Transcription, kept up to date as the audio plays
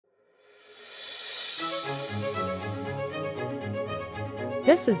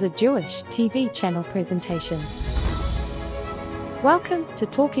This is a Jewish TV channel presentation. Welcome to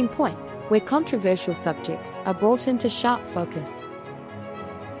Talking Point, where controversial subjects are brought into sharp focus.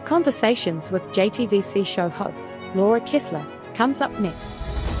 Conversations with JTVC show host Laura Kessler comes up next.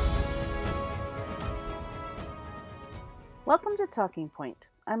 Welcome to Talking Point.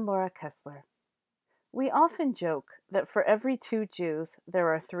 I'm Laura Kessler. We often joke that for every 2 Jews, there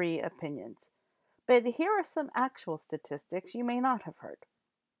are 3 opinions. But here are some actual statistics you may not have heard.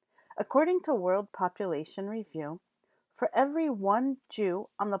 According to World Population Review, for every 1 Jew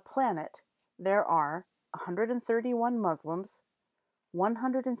on the planet, there are 131 Muslims,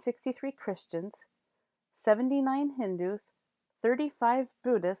 163 Christians, 79 Hindus, 35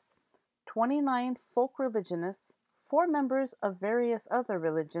 Buddhists, 29 folk religionists, 4 members of various other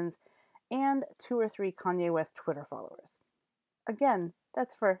religions, and 2 or 3 Kanye West Twitter followers. Again,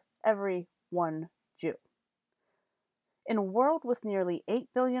 that's for every 1 Jew. In a world with nearly 8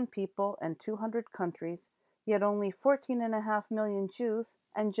 billion people and 200 countries, yet only 14.5 million Jews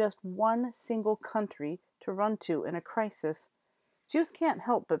and just 1 single country to run to in a crisis, Jews can't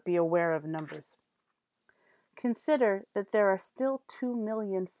help but be aware of numbers. Consider that there are still 2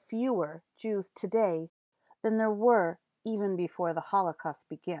 million fewer Jews today than there were even before the Holocaust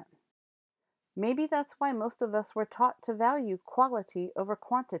began. Maybe that's why most of us were taught to value quality over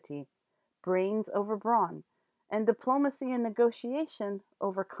quantity, brains over brawn, and diplomacy and negotiation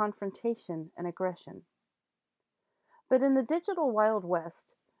over confrontation and aggression. But in the digital Wild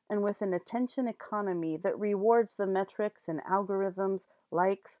West, and with an attention economy that rewards the metrics and algorithms,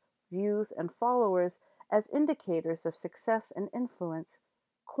 likes, views, and followers as indicators of success and influence,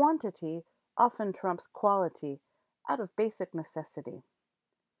 quantity often trumps quality out of basic necessity.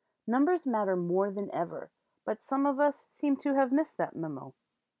 Numbers matter more than ever, but some of us seem to have missed that memo.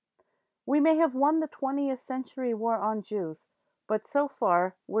 We may have won the 20th century war on Jews, but so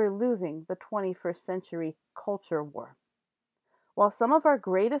far we're losing the 21st century culture war. While some of our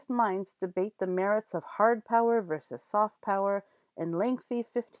greatest minds debate the merits of hard power versus soft power in lengthy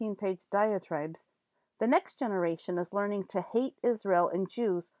 15-page diatribes, the next generation is learning to hate Israel and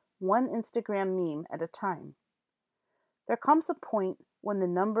Jews one Instagram meme at a time. There comes a point when the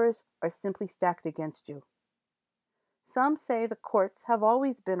numbers are simply stacked against you. Some say the courts have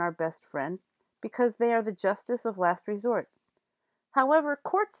always been our best friend because they are the justice of last resort. However,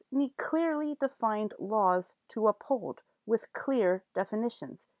 courts need clearly defined laws to uphold with clear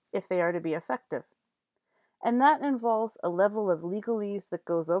definitions if they are to be effective. And that involves a level of legalese that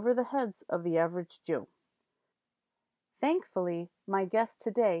goes over the heads of the average Jew. Thankfully, my guest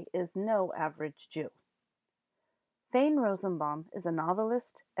today is no average Jew. Thane Rosenbaum is a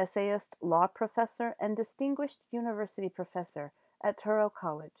novelist, essayist, law professor, and distinguished university professor at Touro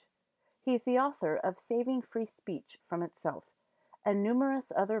College. He's the author of Saving Free Speech from Itself, and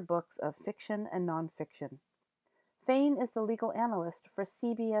numerous other books of fiction and nonfiction. Thane is the legal analyst for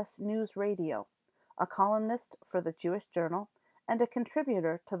CBS News Radio, a columnist for the Jewish Journal, and a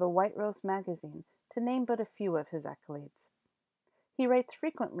contributor to the White Rose magazine, to name but a few of his accolades. He writes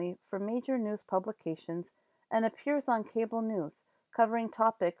frequently for major news publications and appears on cable news, covering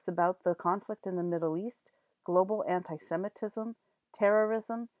topics about the conflict in the Middle East, global antisemitism,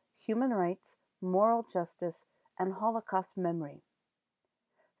 terrorism, human rights, moral justice, and Holocaust memory.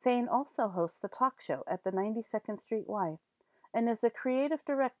 Thane also hosts the talk show at the 92nd Street Y, and is the creative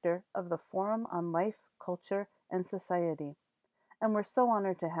director of the Forum on Life, Culture, and Society. And we're so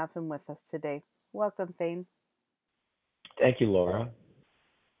honored to have him with us today. Welcome, Thane. Thank you, Laura.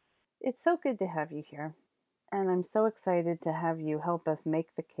 It's so good to have you here, and I'm so excited to have you help us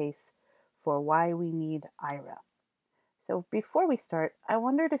make the case for why we need IHRA. So before we start, I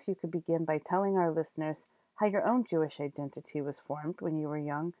wondered if you could begin by telling our listeners how your own Jewish identity was formed when you were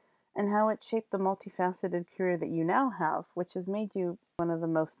young, and how it shaped the multifaceted career that you now have, which has made you one of the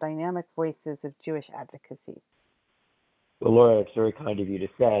most dynamic voices of Jewish advocacy. Well, Laura, it's very kind of you to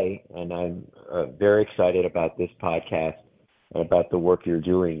say, and I'm very excited about this podcast and about the work you're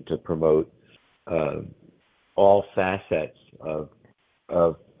doing to promote all facets of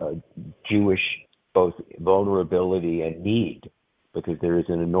Jewish both vulnerability and need, because there is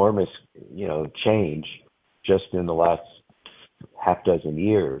an enormous, change just in the last half dozen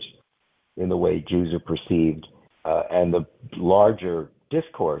years in the way Jews are perceived, and the larger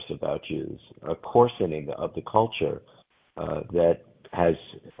discourse about Jews, a coarsening of the culture that has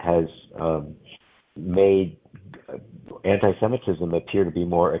made anti-Semitism appear to be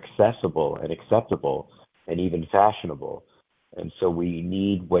more accessible and acceptable and even fashionable. And so we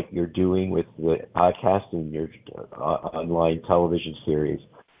need what you're doing with the podcast and your online television series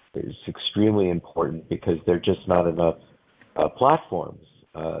is extremely important, because there are just not enough platforms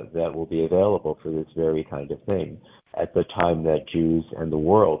that will be available for this very kind of thing at the time that Jews and the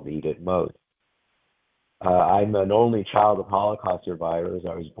world need it most. I'm an only child of Holocaust survivors.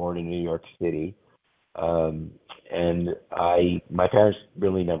 I was born in New York City. And my parents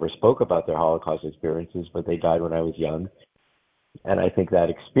really never spoke about their Holocaust experiences, but they died when I was young. And I think that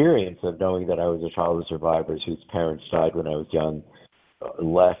experience of knowing that I was a child of survivors whose parents died when I was young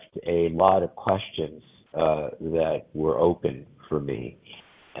left a lot of questions that were open for me.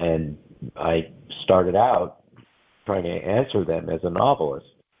 And I started out trying to answer them as a novelist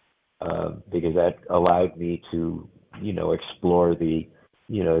because that allowed me to, explore the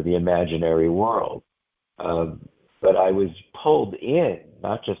imaginary world. But I was pulled in,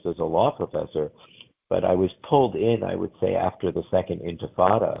 not just as a law professor, but I was pulled in, I would say, after the Second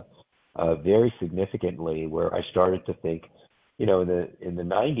Intifada, very significantly, where I started to think, in the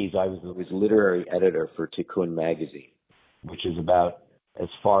 90s, I was literary editor for Tikkun magazine, which is about as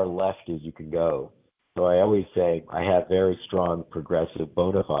far left as you can go. So I always say I have very strong progressive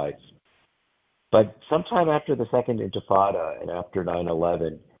bona fides. But sometime after the Second Intifada and after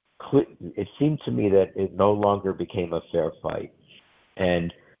 9/11, it seemed to me that it no longer became a fair fight.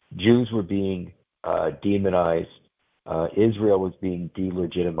 And Jews were being demonized. Israel was being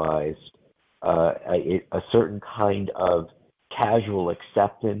delegitimized. A certain kind of casual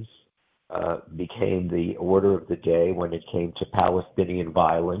acceptance became the order of the day when it came to Palestinian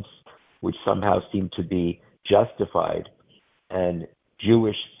violence, which somehow seemed to be justified. And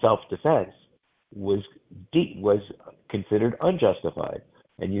Jewish self-defense was considered unjustified.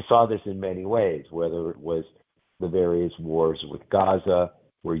 And you saw this in many ways, whether it was the various wars with Gaza,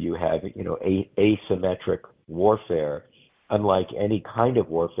 where you have, asymmetric warfare, unlike any kind of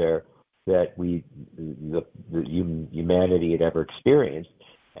warfare that humanity had ever experienced.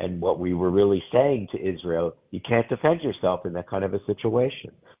 And what we were really saying to Israel, you can't defend yourself in that kind of a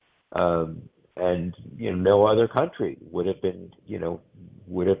situation. And no other country would have been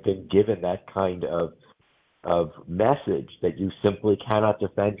given that kind of message that you simply cannot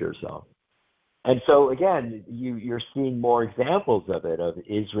defend yourself. And so again, you're seeing more examples of it, of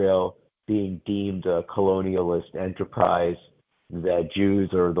Israel being deemed a colonialist enterprise, that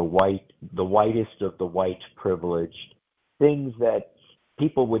Jews are the whitest of the white privileged, things that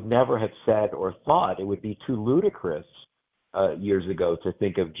people would never have said or thought. It would be too ludicrous years ago to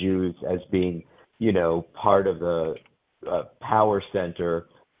think of Jews as being, part of the power center.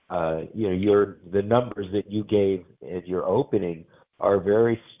 The numbers that you gave at your opening are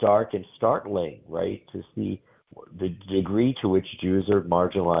very stark and startling, right? To see the degree to which Jews are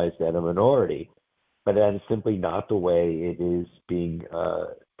marginalized and a minority, but that is simply not the way it is being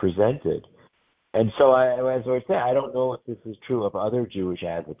presented. And so, as I say, I don't know if this is true of other Jewish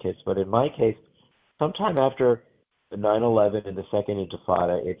advocates, but in my case, sometime after the 9/11 and the Second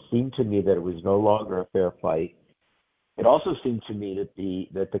Intifada, it seemed to me that it was no longer a fair fight. It also seemed to me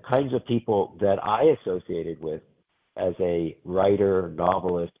that the kinds of people that I associated with as a writer,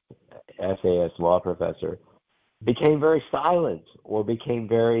 novelist, essayist, law professor, became very silent or became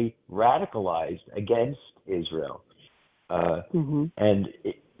very radicalized against Israel,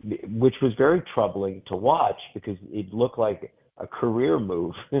 which was very troubling to watch because it looked like a career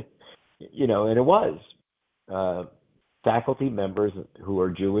move, and it was. Faculty members who are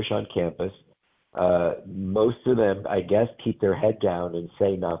Jewish on campus, most of them, I guess, keep their head down and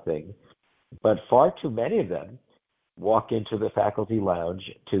say nothing, but far too many of them walk into the faculty lounge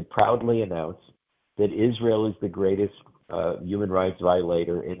to proudly announce that Israel is the greatest human rights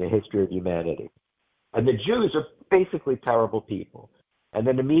violator in the history of humanity. And the Jews are basically terrible people. And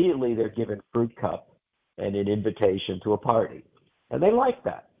then immediately they're given fruit cup and an invitation to a party. And they like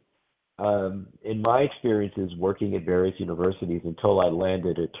that. In my experiences working at various universities until I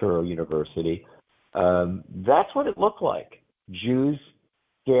landed at Touro University, that's what it looked like. Jews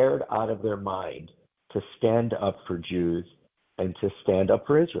scared out of their mind to stand up for Jews and to stand up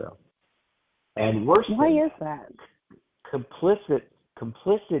for Israel. And worse, why is that?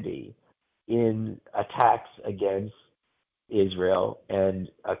 Complicity in attacks against Israel and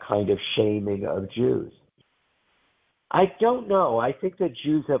a kind of shaming of Jews. I don't know. I think that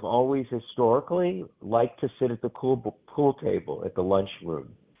Jews have always historically liked to sit at the pool table at the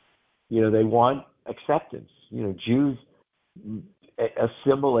lunchroom. They want acceptance. Jews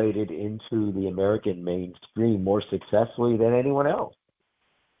assimilated into the American mainstream more successfully than anyone else.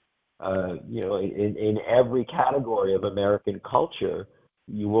 In every category of American culture,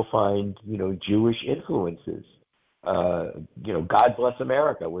 you will find, Jewish influences. God Bless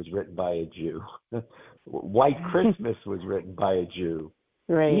America was written by a Jew. White Christmas was written by a Jew.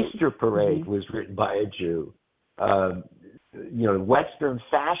 Right. Easter Parade was written by a Jew. Western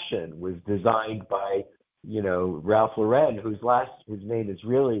fashion was designed by, Ralph Lauren, his name is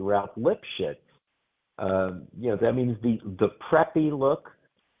really Ralph Lipschitz. That means the preppy look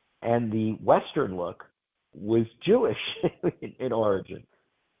and the Western look was Jewish in origin.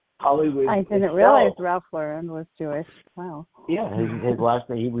 Hollywood. I didn't realize Ralph Lauren was Jewish. Wow. Yeah, his last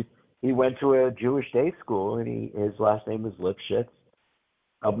name, he went to a Jewish day school, and his last name was Lipschitz.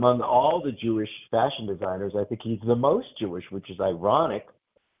 Among all the Jewish fashion designers, I think he's the most Jewish, which is ironic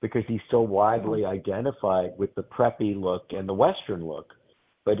because he's so widely identified with the preppy look and the Western look.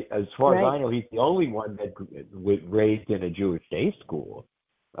 But as far as I know, he's the only one that was raised in a Jewish day school.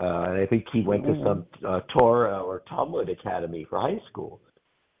 And I think he went to some Torah or Talmud academy for high school.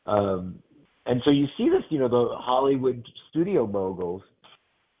 And so you see this, the Hollywood studio moguls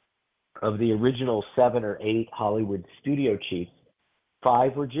of the original 7 or 8 Hollywood studio chiefs,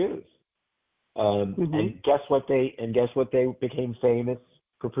 5 were Jews. And guess what they became famous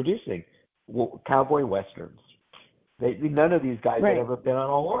for producing? Cowboy westerns. None of these guys had ever been on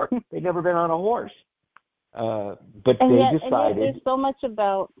a horse. They'd never been on a horse. But they decided. And there's so much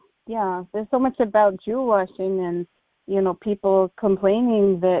about Jew washing and people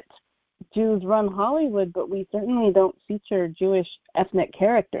complaining that Jews run Hollywood, but we certainly don't feature Jewish ethnic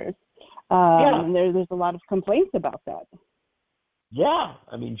characters. And there's a lot of complaints about that. Yeah,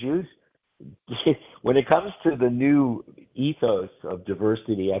 I mean, Jews, when it comes to the new ethos of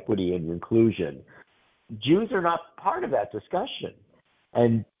diversity, equity, and inclusion, Jews are not part of that discussion.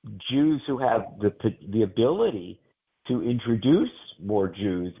 And Jews who have the ability to introduce more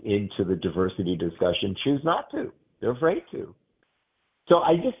Jews into the diversity discussion choose not to. They're afraid to. So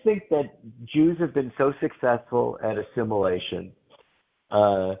I just think that Jews have been so successful at assimilation.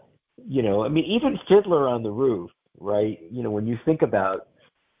 Even Fiddler on the Roof, right? When you think about,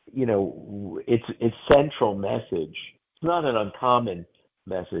 its central message, it's not an uncommon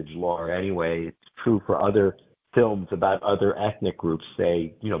message, Laura, anyway. It's true for other films about other ethnic groups,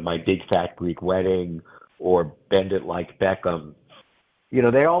 say, My Big Fat Greek Wedding or Bend It Like Beckham.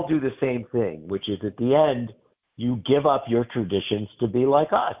 They all do the same thing, which is at the end, you give up your traditions to be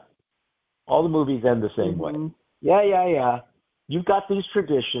like us. All the movies end the same way. Yeah. You've got these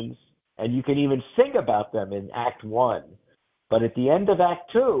traditions, and you can even sing about them in Act 1. But at the end of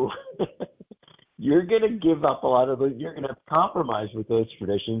Act 2, you're going to give up a lot of those. You're going to compromise with those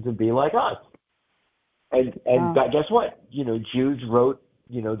traditions and be like us. And guess what? Jews wrote,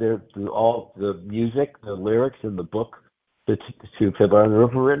 all the music, the lyrics, and the book to Fiddler on the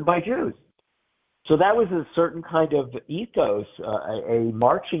Roof were written by Jews. So that was a certain kind of ethos, a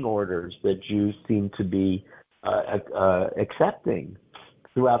marching orders that Jews seem to be accepting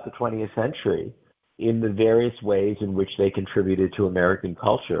throughout the 20th century in the various ways in which they contributed to American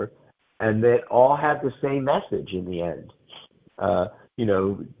culture, and that all had the same message in the end.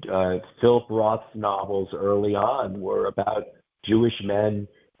 Philip Roth's novels early on were about Jewish men,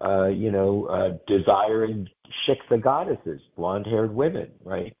 desiring shiksa goddesses, blonde-haired women,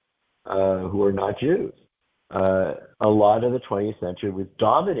 right, who are not Jews. A lot of the 20th century was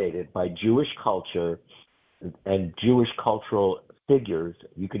dominated by Jewish culture and Jewish cultural figures,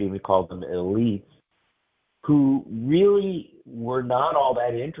 you could even call them elites, who really were not all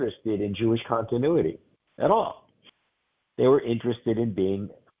that interested in Jewish continuity at all. They were interested in being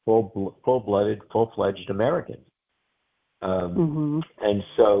full-blooded, full-fledged Americans. And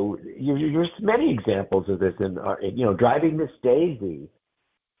so there's many examples of this. And, Driving Miss Daisy,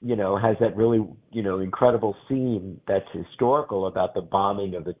 has that really, incredible scene that's historical about the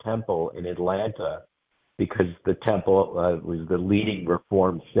bombing of the temple in Atlanta, because the temple was the leading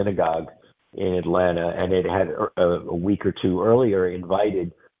Reformed synagogue in Atlanta, and it had a week or two earlier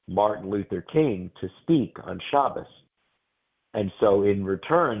invited Martin Luther King to speak on Shabbos. And so in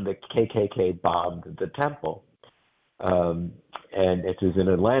return, the KKK bombed the temple. And it was in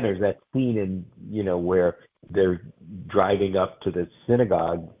Atlanta, there's that scene where they're driving up to the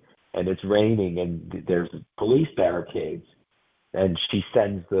synagogue and it's raining and there's police barricades. And she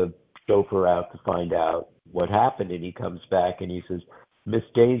sends the chauffeur out to find out what happened. And he comes back and he says, Miss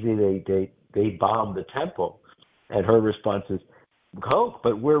Daisy, they bombed the temple. And her response is, oh,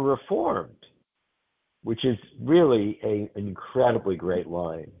 but we're reformed, which is really an incredibly great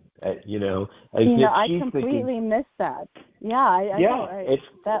line. I completely missed that. Yeah, I missed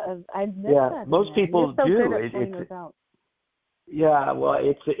that. Most people so do.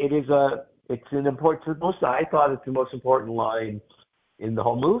 It's an important. I thought it's the most important line in the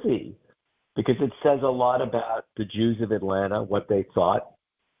whole movie because it says a lot about the Jews of Atlanta, what they thought,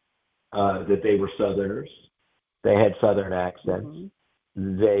 that they were Southerners. They had Southern accents.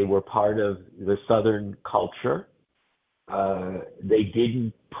 They were part of the Southern culture. They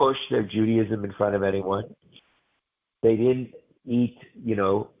didn't push their Judaism in front of anyone. They didn't eat,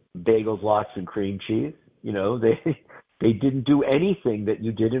 bagels, lox, and cream cheese. They didn't do anything that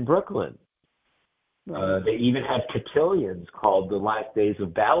you did in Brooklyn. They even had cotillions called the Last Days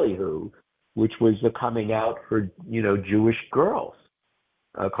of Ballyhoo, which was a coming out for, Jewish girls,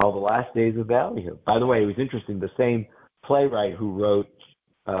 called the Last Days of Ballyhoo. By the way, it was interesting. The same playwright who wrote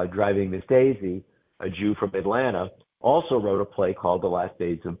Driving Miss Daisy, a Jew from Atlanta, also wrote a play called The Last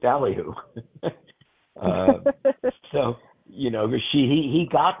Days of Ballyhoo. So, he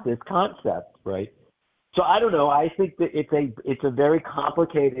got this concept, right? So I don't know. I think that it's a very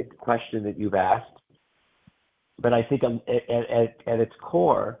complicated question that you've asked, but I think at its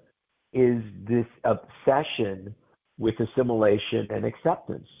core is this obsession with assimilation and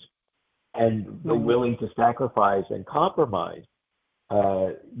acceptance, and the willing to sacrifice and compromise.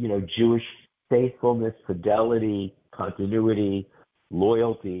 Jewish faithfulness, fidelity, continuity,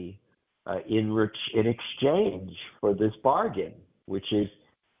 loyalty, in exchange for this bargain, which is,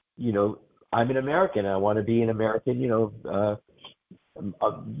 I'm an American. I want to be an American.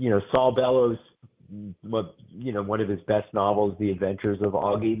 Saul Bellows, one of his best novels, The Adventures of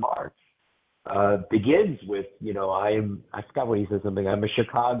Augie March, begins with, I forgot what he says, something. I'm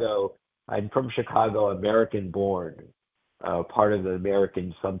from Chicago, American born, part of the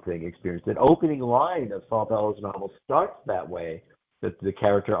American something experience. The opening line of Saul Bellows' novel starts that way, that the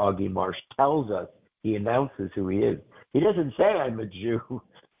character Augie Marsh tells us. He announces who he is. He doesn't say, I'm a Jew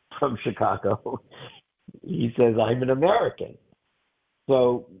from Chicago. He says, I'm an American.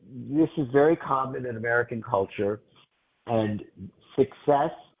 So this is very common in American culture, and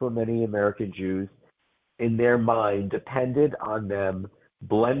success for many American Jews in their mind depended on them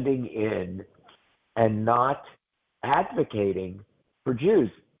blending in and not advocating for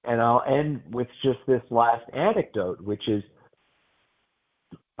Jews. And I'll end with just this last anecdote, which is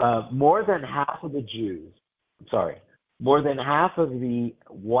more than half of the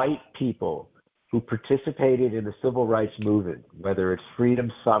white people who participated in the civil rights movement, whether it's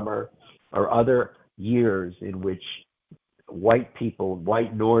Freedom Summer or other years in which white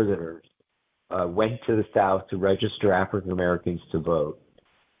Northerners, went to the South to register African Americans to vote,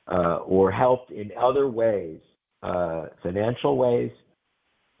 or helped in other ways, financial ways,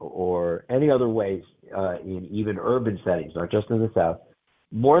 or any other ways, in even urban settings, not just in the South,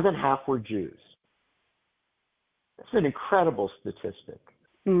 more than half were Jews. That's an incredible statistic,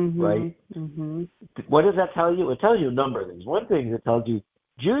 right? Mm-hmm. What does that tell you? It tells you a number of things. One thing it tells you,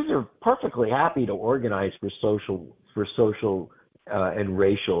 Jews are perfectly happy to organize for social and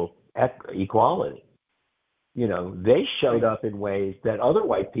racial equality. They showed up in ways that other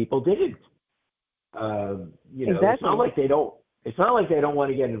white people didn't. Exactly. It's not like they don't. It's not like they don't want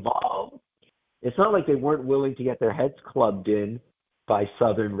to get involved. It's not like they weren't willing to get their heads clubbed in by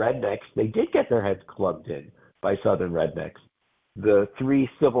Southern rednecks. They did get their heads clubbed in by Southern rednecks. The 3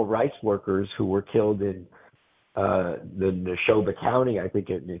 civil rights workers who were killed in the Neshoba County, I think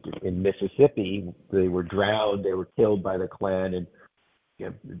in Mississippi, they were drowned. They were killed by the Klan, and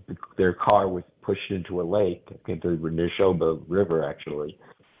their car was pushed into a lake. I think the Neshoba River, actually.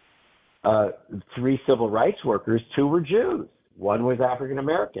 3 civil rights workers, 2 were Jews. 1 was African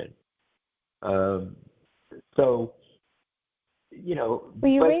American. Well,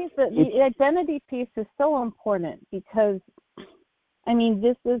 you raise the identity piece is so important because,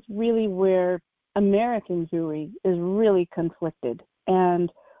 this is really where American Jewry is really conflicted,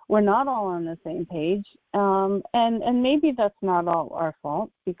 and we're not all on the same page. And maybe that's not all our fault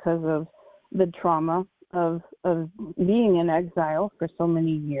because of the trauma of being in exile for so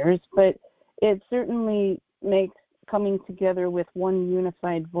many years, but it certainly makes coming together with one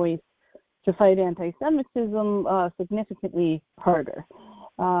unified voice to fight anti-Semitism significantly harder.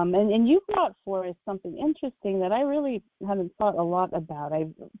 And you brought forth something interesting that I really haven't thought a lot about.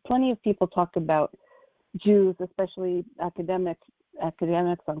 Plenty of people talk about Jews, especially academics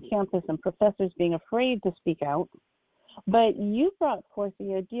on campus and professors being afraid to speak out. But you brought forth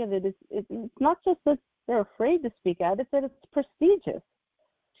the idea that it's not just that they're afraid to speak out, it's that it's prestigious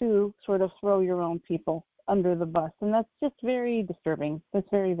to sort of throw your own people under the bus. And that's just very disturbing. That's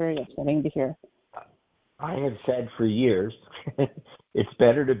very, very upsetting to hear. I have said for years, it's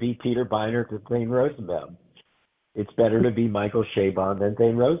better to be Peter Beinart than Thane Rosenbaum. It's better to be Michael Chabon than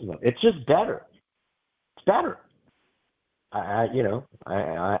Thane Rosenbaum. It's just better. It's better.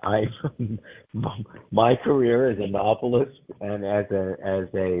 My career as a novelist and as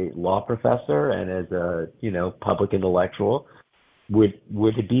a law professor and as a public intellectual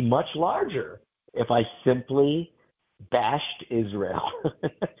would be much larger if I simply bashed Israel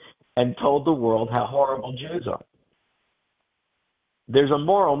and told the world how horrible Jews are. there's a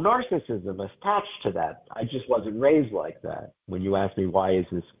moral narcissism attached to that. I just wasn't raised like that. When you ask me why is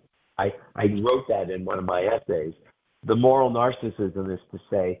this, I wrote that in one of my essays. The moral narcissism is to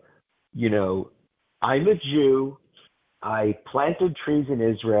say, I'm a Jew. I planted trees in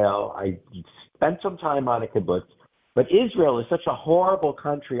Israel. I spent some time on a kibbutz. But Israel is such a horrible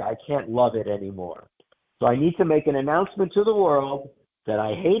country, I can't love it anymore. So I need to make an announcement to the world that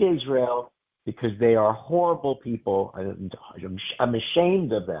I hate Israel because they are horrible people. I'm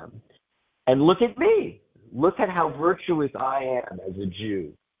ashamed of them. And look at me. Look at how virtuous I am as a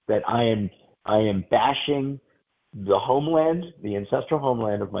Jew, that I am bashing the homeland, the ancestral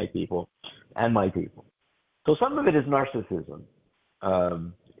homeland of my people and my people. So some of it is narcissism,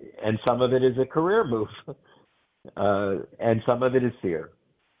 and some of it is a career move, and some of it is fear.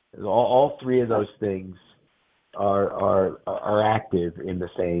 All three of those things are active in the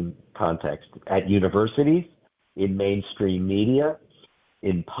same context at universities, in mainstream media,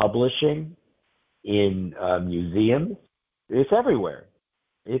 in publishing, in museums. It's everywhere.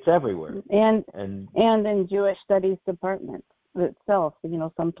 It's everywhere. And in Jewish studies departments itself,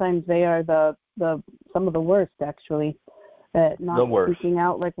 sometimes they are the some of the worst actually. Not speaking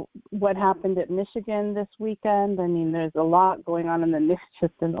out, like what happened at Michigan this weekend. I mean, there's a lot going on in the news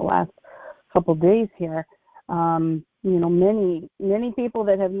just in the last couple of days here. Many people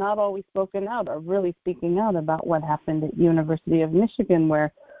that have not always spoken out are really speaking out about what happened at University of Michigan,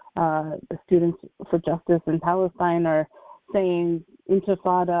 where the Students for Justice in Palestine are saying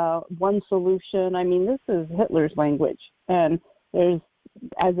Intifada, one solution. I mean, this is Hitler's language, and there's,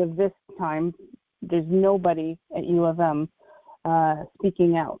 as of this time, there's nobody at U of M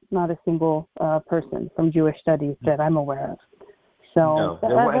speaking out, not a single person from Jewish studies that I'm aware of. So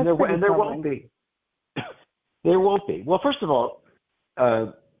there won't be. There won't be. Well, first of all,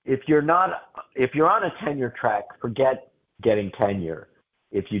 if you're on a tenure track, forget getting tenure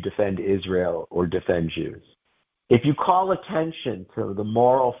if you defend Israel or defend Jews. If you call attention to the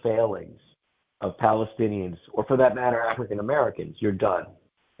moral failings of Palestinians, or for that matter, African Americans, you're done.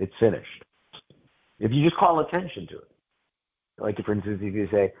 It's finished. If you just call attention to it. Like, for instance, if you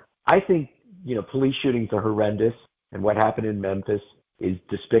say, I think, police shootings are horrendous and what happened in Memphis is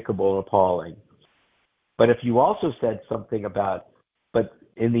despicable and appalling. But if you also said something about, but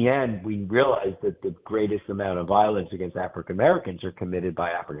in the end, we realized that the greatest amount of violence against African Americans are committed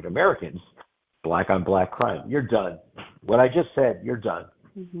by African Americans, black on black crime, you're done. What I just said, you're done.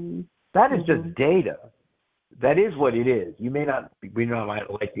 Mm-hmm. That is just data. That is what it is. We might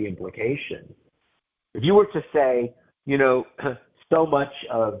like the implication. If you were to say, so much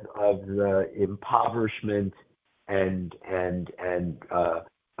of the impoverishment and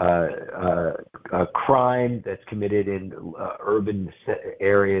crime that's committed in urban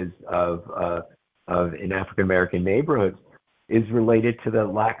areas in African American neighborhoods is related to the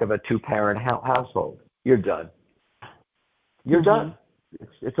lack of a two-parent household, you're done. You're done.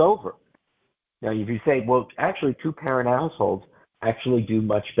 It's over. Now, if you say, well, actually, two-parent households actually do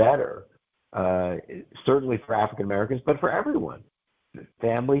much better. Certainly for African Americans, but for everyone.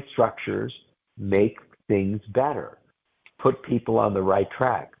 Family structures make things better, put people on the right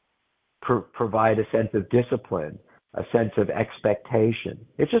track, provide a sense of discipline, a sense of expectation.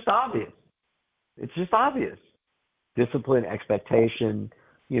 It's just obvious. Discipline, expectation,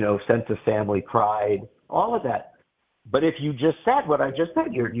 sense of family pride, all of that. But if you just said what I just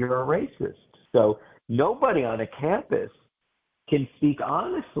said, you're a racist. So nobody on a campus can speak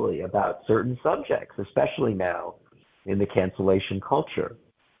honestly about certain subjects, especially now in the cancellation culture.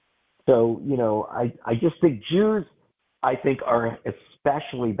 So, I just think Jews, are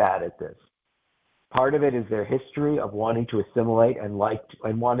especially bad at this. Part of it is their history of wanting to assimilate and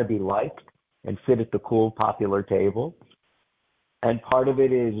want to be liked and sit at the cool, popular table. And part of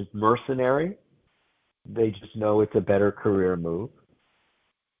it is mercenary. They just know it's a better career move.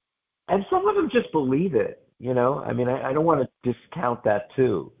 And some of them just believe it. I don't want to discount that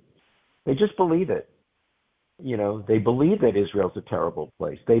too. They just believe it. They believe that Israel's a terrible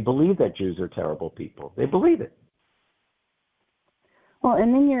place. They believe that Jews are terrible people. They believe it. Well,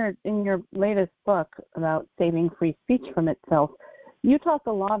 and in your latest book about saving free speech from itself, you talk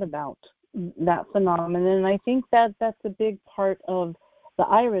a lot about that phenomenon, and I think that that's a big part of the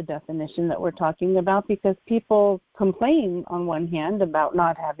IHRA definition that we're talking about, because people complain on one hand about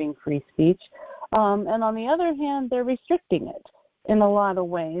not having free speech, and on the other hand, they're restricting it in a lot of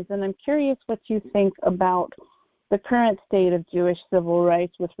ways. And I'm curious what you think about the current state of Jewish civil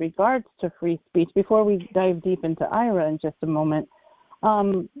rights with regards to free speech. Before we dive deep into IHRA in just a moment,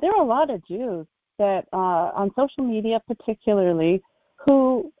 there are a lot of Jews that on social media particularly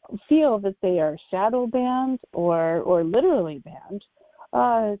who feel that they are shadow banned or literally banned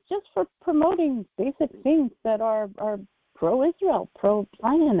just for promoting basic things that are pro-Israel,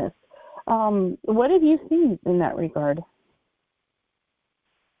 pro-Zionist. What have you seen in that regard?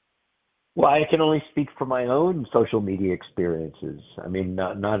 Well, I can only speak for my own social media experiences. I mean,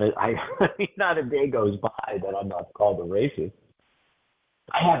 not a day goes by that I'm not called a racist.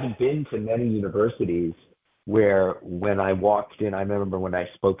 I haven't been to many universities where when I walked in, I remember when I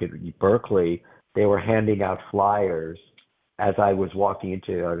spoke at Berkeley, they were handing out flyers as I was walking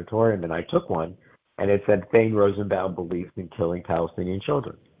into the auditorium, and I took one, and it said, Thane Rosenbaum believes in killing Palestinian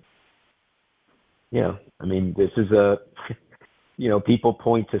children. I mean, this is people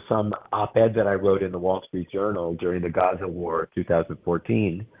point to some op-ed that I wrote in the Wall Street Journal during the Gaza War,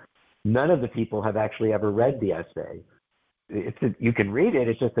 2014. None of the people have actually ever read the essay. You can read it,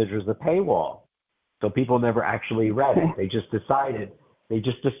 it's just that there's a paywall. So people never actually read it. They just decided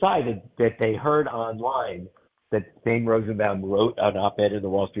that they heard online that Thane Rosenbaum wrote an op-ed in the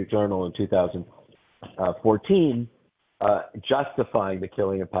Wall Street Journal in 2014 justifying the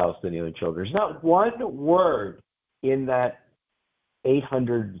killing of Palestinian children. There's not one word in that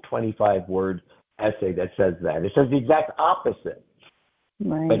 825-word essay that says that. It says the exact opposite.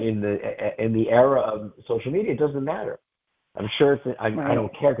 Right. But in the era of social media, it doesn't matter. I'm sure I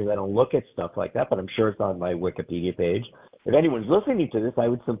don't care because I don't look at stuff like that, but I'm sure it's on my Wikipedia page. If anyone's listening to this, I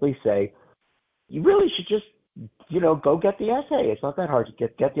would simply say, you really should just, go get the essay. It's not that hard to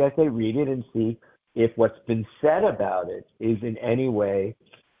get the essay, read it, and see if what's been said about it is in any way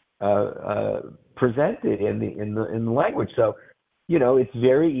presented in the language. So, it's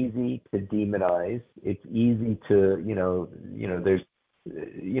very easy to demonize. It's easy to, there's,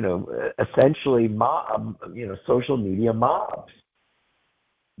 essentially social media mobs,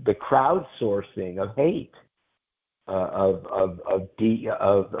 the crowdsourcing of hate,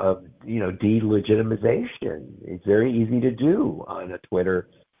 delegitimization. It's very easy to do on a Twitter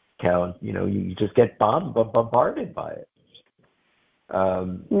account. You just get bombarded by it.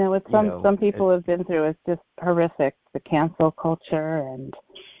 What some people have been through is just horrific. The cancel culture, and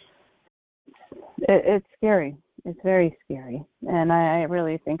it's scary. It's very scary, and I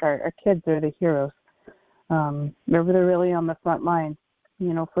really think our kids are the heroes. They're really on the front line,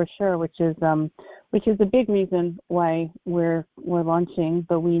 for sure. Which is a big reason why we're launching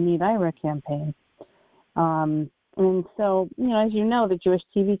the We Need IHRA campaign. And so, as you know, the Jewish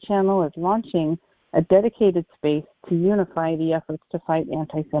TV channel is launching a dedicated space to unify the efforts to fight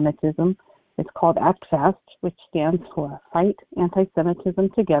anti-Semitism. It's called Act Fast, which stands for Fight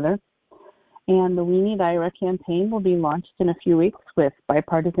Anti-Semitism Together. And the We Need IHRA campaign will be launched in a few weeks with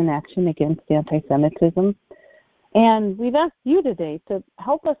bipartisan action against anti-Semitism. And we've asked you today to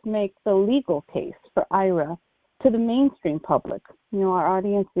help us make the legal case for IHRA to the mainstream public. Our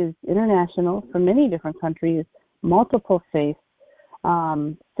audience is international from many different countries, multiple faiths.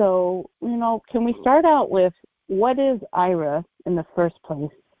 So, can we start out with what is IHRA in the first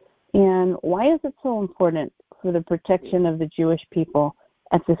place? And why is it so important for the protection of the Jewish people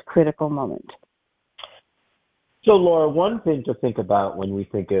at this critical moment? So, Laura, one thing to think about when we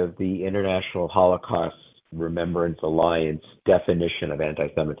think of the International Holocaust Remembrance Alliance definition of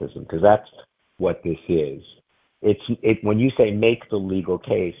anti-Semitism, because that's what this is. When you say make the legal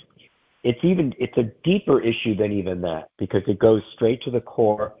case, it's a deeper issue than even that, because it goes straight to the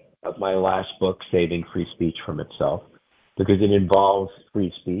core of my last book, Saving Free Speech from Itself, because it involves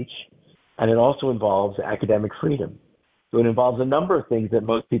free speech, and it also involves academic freedom. So it involves a number of things that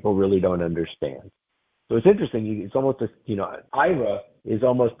most people really don't understand. So it's interesting. It's almost IHRA is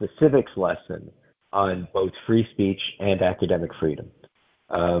almost a civics lesson on both free speech and academic freedom.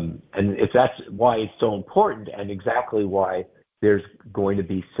 And that's why it's so important, and exactly why there's going to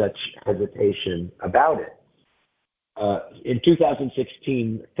be such hesitation about it. In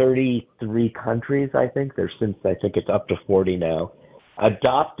 2016, 33 countries, I think it's up to 40 now,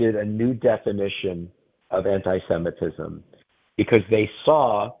 adopted a new definition of anti-Semitism because they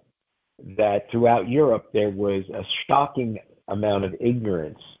saw that throughout Europe there was a shocking amount of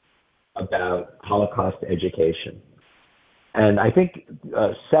ignorance about Holocaust education. And I think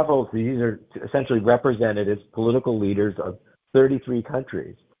several of these are essentially representatives, political leaders of 33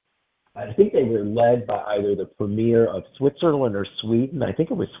 countries. I think they were led by either the premier of Switzerland or Sweden, I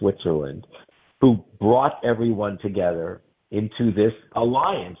think it was Switzerland, who brought everyone together into this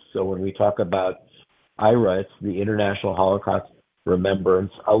alliance. So when we talk about IHRA, it's the International Holocaust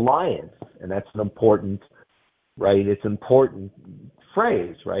Remembrance Alliance. And that's an important, right? It's an important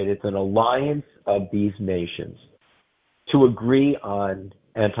phrase, right? It's an alliance of these nations to agree on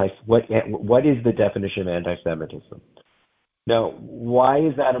what is the definition of anti-Semitism. Now, why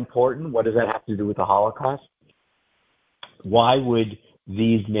is that important? What does that have to do with the Holocaust? Why would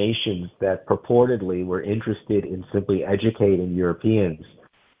these nations that purportedly were interested in simply educating Europeans,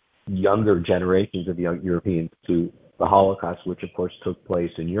 younger generations of young Europeans, to the Holocaust, which of course took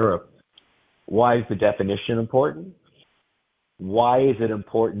place in Europe. Why is the definition important? Why is it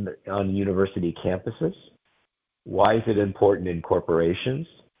important on university campuses? Why is it important in corporations?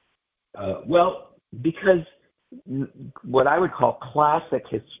 Well, because what I would call classic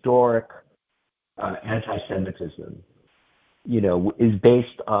historic anti-Semitism, is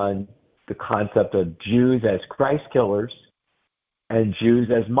based on the concept of Jews as Christ killers and Jews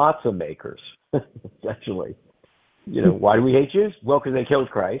as matzah makers, essentially. Why do we hate Jews? Well, because they killed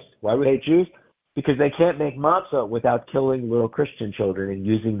Christ. Why do we hate Jews? Because they can't make matzah without killing little Christian children and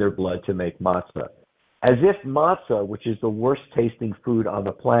using their blood to make matzah. As if matzah, which is the worst tasting food on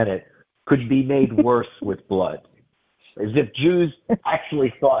the planet, could be made worse with blood. As if Jews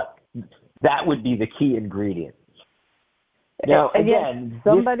actually thought that would be the key ingredient. Now, again,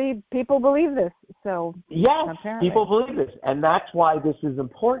 people believe this. So yes, apparently. People believe this. And that's why this is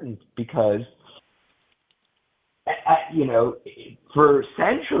important, because, for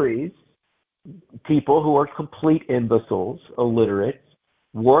centuries, people who are complete imbeciles, illiterate,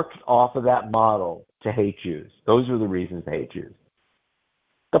 worked off of that model to hate Jews. Those are the reasons to hate Jews.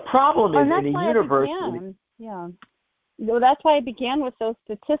 The problem is in a university. That's why I began with those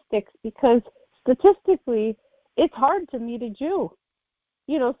statistics, because statistically, it's hard to meet a Jew.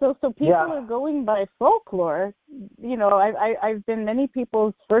 So people are going by folklore. I've been many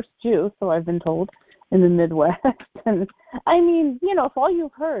people's first Jew, so I've been told, in the Midwest. And I mean, if all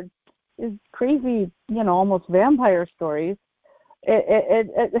you've heard is crazy, almost vampire stories,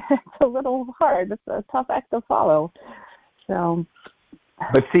 it's a little hard. It's a tough act to follow. So,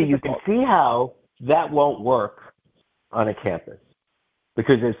 but see, you can see how that won't work on a campus,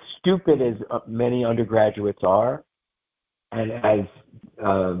 because as stupid as many undergraduates are, and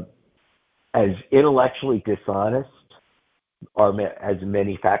as intellectually dishonest as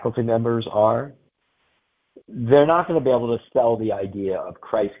many faculty members are, they're not going to be able to sell the idea of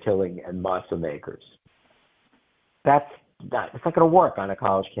Christ killing and matzah makers. It's not going to work on a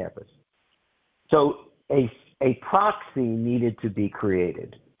college campus. So a proxy needed to be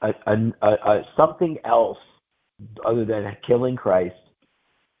created, something else other than killing Christ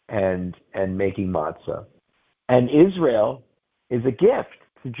and making matzah. And Israel is a gift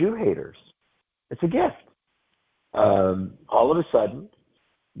to Jew haters. It's a gift. All of a sudden,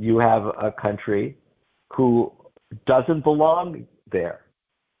 you have a country who doesn't belong there.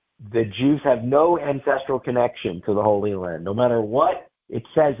 The Jews have no ancestral connection to the Holy Land. No matter what it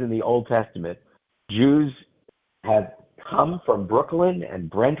says in the Old Testament, Jews have come from Brooklyn and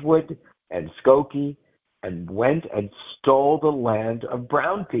Brentwood and Skokie and went and stole the land of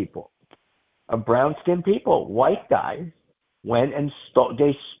brown people, of brown-skinned people. White guys went and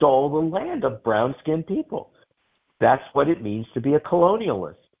stole the land of brown-skinned people. That's what it means to be a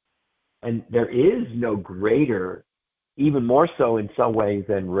colonialist. And there is no greater, even more so in some ways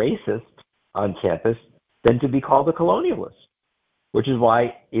than racist on campus, than to be called a colonialist, which is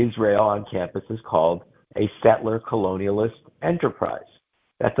why Israel on campus is called a settler colonialist enterprise.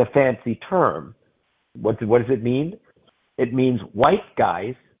 That's a fancy term. What does it mean? It means white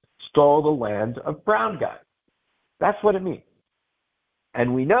guys stole the land of brown guys. That's what it means.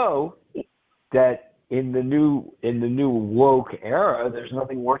 And we know that in the new woke era, there's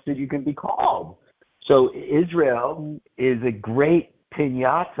nothing worse that you can be called. So Israel is a great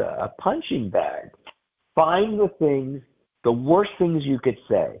piñata, a punching bag. Find the worst things you could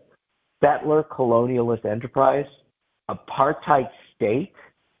say: settler colonialist enterprise, apartheid state,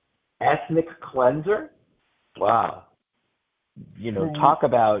 ethnic cleanser. Wow. Talk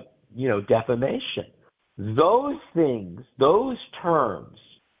about, defamation. Those things, those terms,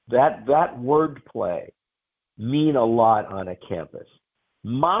 that wordplay mean a lot on a campus.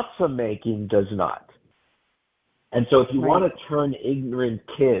 Matzah making does not. And so if you want to turn ignorant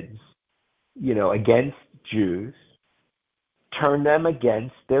kids, against Jews, turn them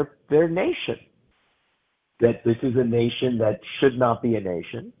against their nation. That this is a nation that should not be a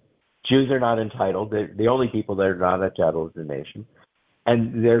nation. Jews are not entitled. They're the only people that are not entitled to the nation.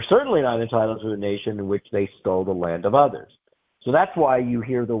 And they're certainly not entitled to a nation in which they stole the land of others. So that's why you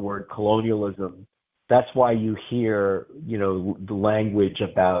hear the word colonialism. That's why you hear, the language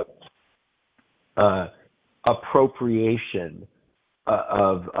about appropriation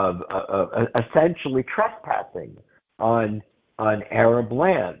of essentially trespassing on Arab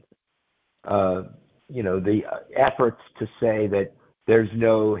land. The efforts to say that there's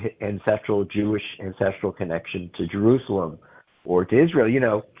no Jewish ancestral connection to Jerusalem or to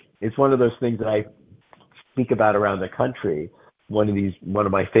Israel. It's one of those things that I speak about around the country, one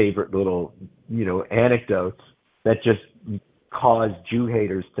of my favorite little, anecdotes that just cause Jew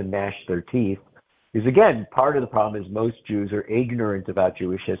haters to gnash their teeth is, again, part of the problem is most Jews are ignorant about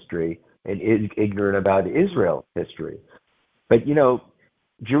Jewish history and ignorant about Israel history. But,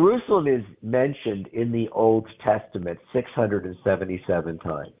 Jerusalem is mentioned in the Old Testament 677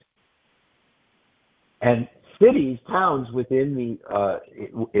 times. And cities, towns within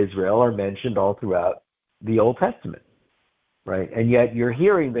Israel are mentioned all throughout the Old Testament, right? And yet you're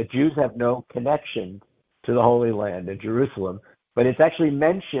hearing that Jews have no connection to the Holy Land in Jerusalem, but it's actually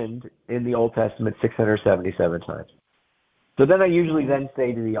mentioned in the Old Testament 677 times. So then I usually then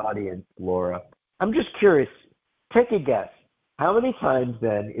say to the audience, Laura, I'm just curious, take a guess. How many times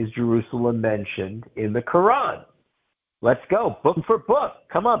then is Jerusalem mentioned in the Quran? Let's go, book for book.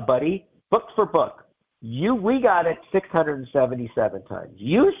 Come on, buddy, book for book. We got it 677 times.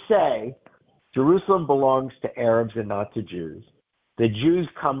 You say Jerusalem belongs to Arabs and not to Jews. The Jews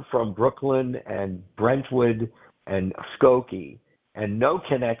come from Brooklyn and Brentwood and Skokie, and no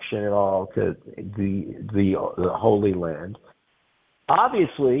connection at all to the Holy Land.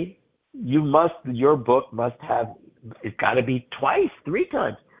 Obviously, your book must have, it's got to be twice, 3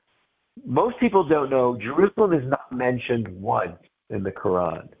 times. Most people don't know Jerusalem is not mentioned once in the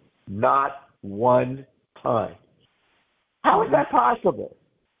Quran. Not one time. How is that possible?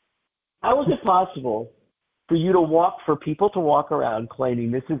 How is it possible for people to walk around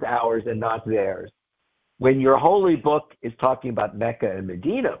claiming this is ours and not theirs, when your holy book is talking about Mecca and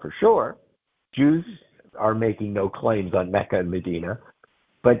Medina, for sure? Jews are making no claims on Mecca and Medina,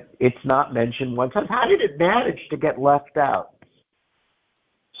 but it's not mentioned one time. How did it manage to get left out?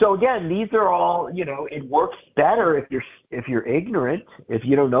 So again, these are all, it works better if you're ignorant, if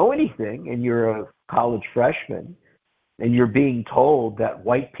you don't know anything and you're a college freshman and you're being told that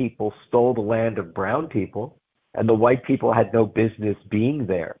white people stole the land of brown people and the white people had no business being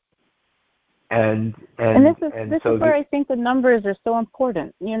there. And this is where I think the numbers are so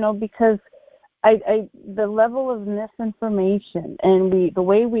important, because the level of misinformation and the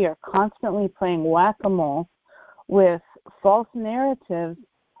way we are constantly playing whack-a-mole with false narratives,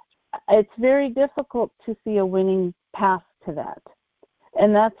 it's very difficult to see a winning path to that.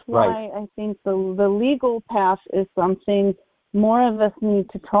 And that's why I think the legal path is something more of us need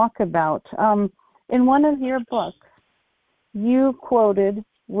to talk about. In one of your books, you quoted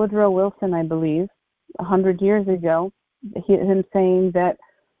Woodrow Wilson, I believe, 100 years ago, him saying that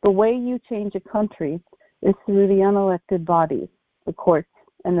the way you change a country is through the unelected bodies, the courts,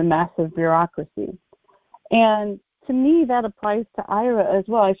 and the massive bureaucracy. And to me, that applies to IHRA as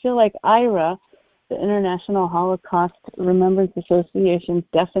well. I feel like IHRA, the International Holocaust Remembrance Association's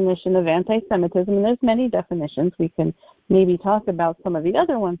definition of anti-Semitism, and there's many definitions. We can maybe talk about some of the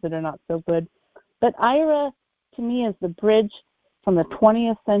other ones that are not so good. But IHRA, to me, is the bridge from the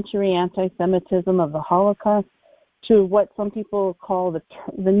 20th century anti-Semitism of the Holocaust to what some people call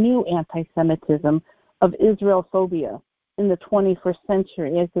the new anti-Semitism of Israel-phobia in the 21st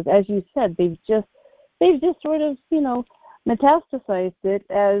century. Because, as you said, they've just sort of, metastasized it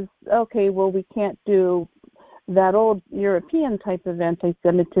as, okay, well, we can't do that old European type of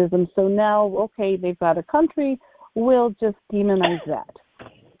anti-Semitism, so now, okay, they've got a country, we'll just demonize that.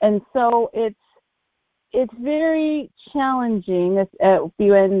 And so it's very challenging,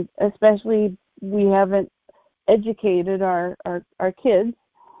 and especially we haven't educated our kids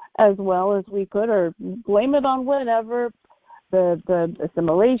as well as we could, or blame it on whatever, the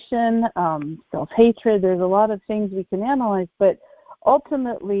assimilation, self-hatred. There's a lot of things we can analyze, but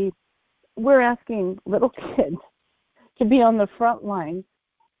ultimately we're asking little kids to be on the front line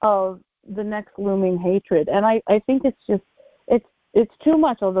of the next looming hatred. And I think it's too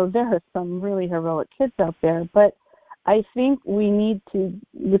much, although there are some really heroic kids out there. But I think we need to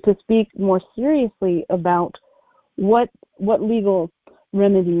speak more seriously about what legal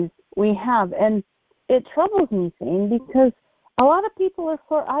remedies we have. And it troubles me, Thane, because a lot of people are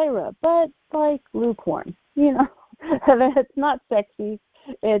for IHRA, but like lukewarm, it's not sexy.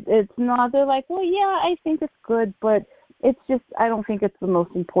 It's not, they're like, well, yeah, I think it's good, but it's just, I don't think it's the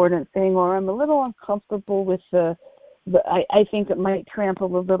most important thing, or I'm a little uncomfortable with I think it might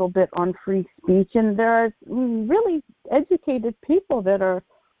trample a little bit on free speech. And there are really educated people that are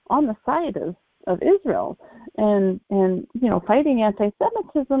on the side of Israel and fighting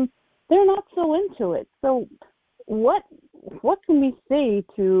anti-Semitism. They're not so into it. So what can we say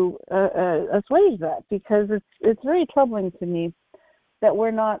to assuage that? Because it's very troubling to me that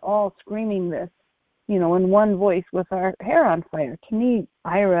we're not all screaming this, in one voice with our hair on fire. To me,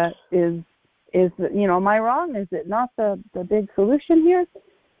 IHRA is am I wrong? Is it not the big solution here?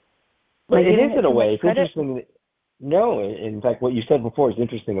 Well, it is in a way. It's interesting. No, in fact, what you said before is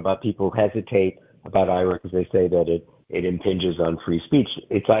interesting about people who hesitate about IHRA because they say that it impinges on free speech.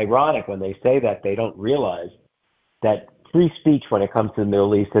 It's ironic when they say that they don't realize that free speech when it comes to the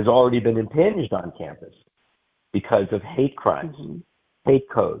Middle East has already been impinged on campus because of hate crimes, hate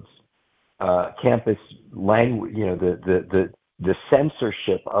codes, campus language, the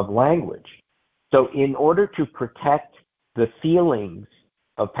censorship of language. So in order to protect the feelings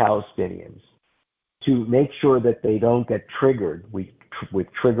of Palestinians, to make sure that they don't get triggered with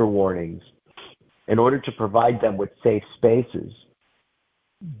trigger warnings, in order to provide them with safe spaces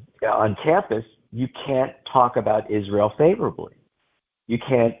on campus, you can't talk about Israel favorably. You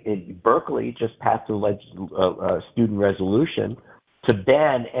can't, in Berkeley, just pass a student resolution to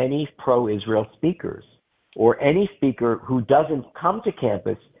ban any pro-Israel speakers or any speaker who doesn't come to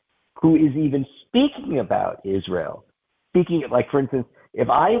campus who is even speaking about Israel. Speaking, like, for instance, if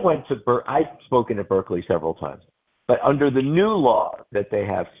I went to I've spoken at Berkeley several times, but under the new law that they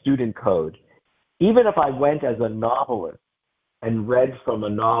have, student code, even if I went as a novelist and read from a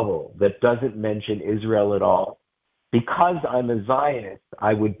novel that doesn't mention Israel at all, because I'm a Zionist,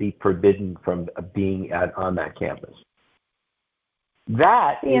 I would be forbidden from being on that campus.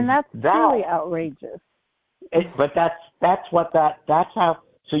 That's really outrageous. But that's how.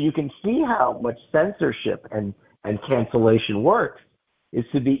 So you can see how much censorship and cancellation works. Is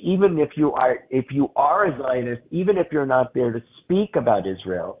to be, even if you are a Zionist, even if you're not there to speak about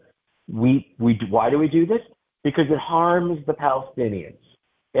Israel, why do we do this? Because it harms the Palestinians.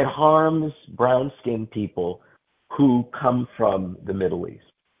 It harms brown-skinned people who come from the Middle East.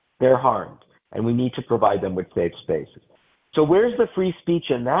 They're harmed, and we need to provide them with safe spaces. So where's the free speech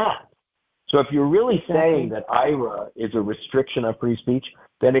in that? So if you're really saying that IHRA is a restriction of free speech,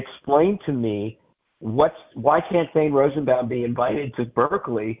 then explain to me why can't Thane Rosenbaum be invited to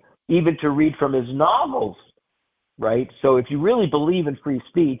Berkeley even to read from his novels, right? So if you really believe in free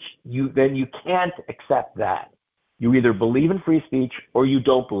speech, then you can't accept that. You either believe in free speech or you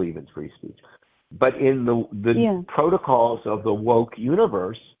don't believe in free speech. But in the protocols of the woke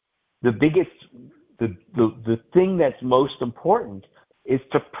universe, the thing that's most important is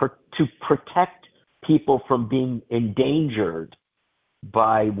to protect people from being endangered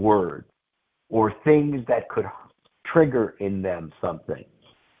by words or things that could trigger in them something.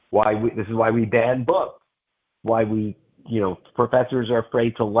 This is why we ban books. Why professors are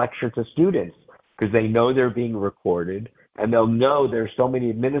afraid to lecture to students, because they know they're being recorded, and they'll know there's so many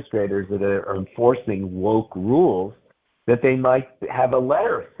administrators that are enforcing woke rules that they might have a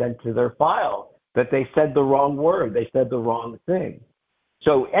letter sent to their file that they said the wrong word, they said the wrong thing.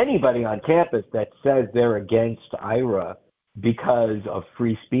 So anybody on campus that says they're against IHRA because of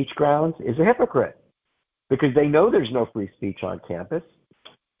free speech grounds is a hypocrite, because they know there's no free speech on campus.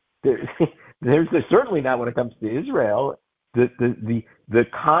 There's certainly not when it comes to Israel. The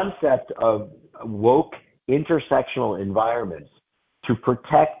concept of woke intersectional environments to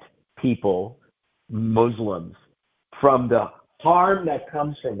protect people, Muslims, from the harm that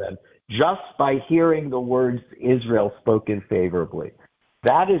comes from them just by hearing the words Israel spoken favorably.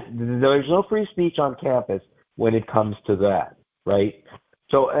 There's no free speech on campus when it comes to that, right?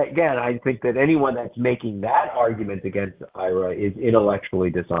 So again, I think that anyone that's making that argument against IHRA is intellectually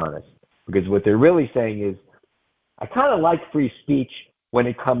dishonest, because what they're really saying is, I kind of like free speech when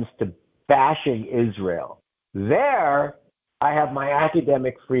it comes to bashing Israel. There, I have my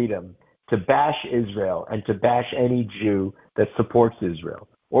academic freedom to bash Israel and to bash any Jew that supports Israel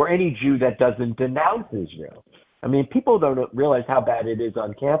or any Jew that doesn't denounce Israel. I mean, people don't realize how bad it is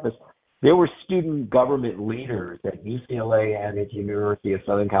on campus. There were student government leaders at UCLA and at the University of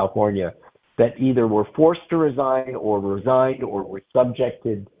Southern California that either were forced to resign or resigned or were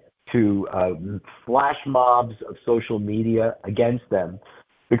subjected to flash mobs of social media against them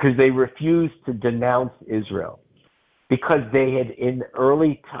because they refused to denounce Israel. Because they had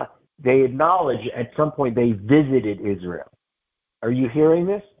they acknowledged at some point they visited Israel. Are you hearing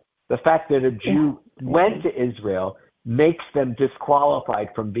this? The fact that a Jew went to Israel makes them disqualified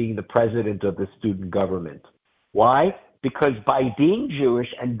from being the president of the student government. Why? Because by being Jewish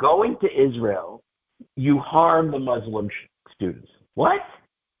and going to Israel, you harm the Muslim students. What?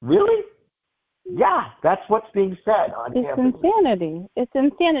 Really? Yeah, that's what's being said on campus. It's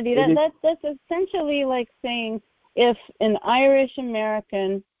insanity. That's essentially like saying if an Irish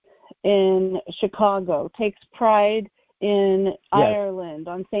American in Chicago takes pride in Ireland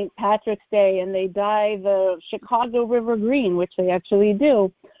on St. Patrick's Day and they dye the Chicago River green, which they actually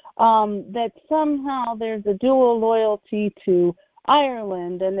do, that somehow there's a dual loyalty to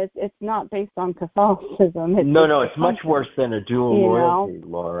Ireland, and it's not based on Catholicism. It's much worse than a dual loyalty,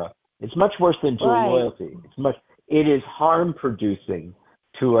 Laura. It's much worse than dual loyalty. it is harm producing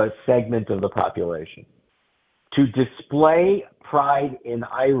to a segment of the population. To display pride in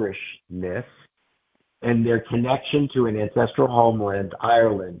Irishness and their connection to an ancestral homeland,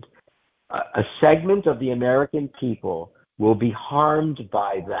 Ireland, a segment of the American people will be harmed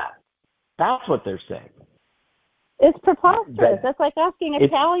by that. That's what they're saying. It's preposterous. That's like asking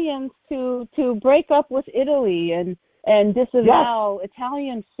Italians to break up with Italy and disavow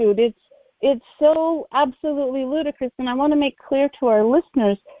Italian food. It's so absolutely ludicrous. And I want to make clear to our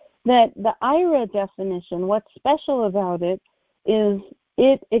listeners that the IHRA definition, what's special about it is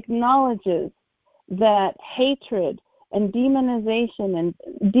it acknowledges that hatred and demonization and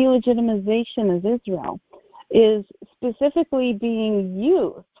delegitimization of Israel is specifically being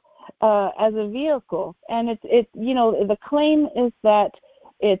used as a vehicle, and it's the claim is that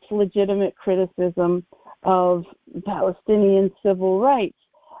it's legitimate criticism of Palestinian civil rights,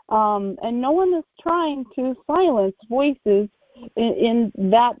 and no one is trying to silence voices in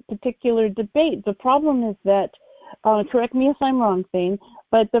that particular debate. The problem is that, correct me if I'm wrong, Thane,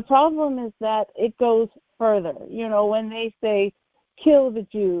 but the problem is that it goes further. When they say kill the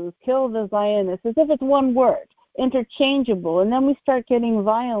Jews, kill the Zionists, as if it's one word, interchangeable, and then we start getting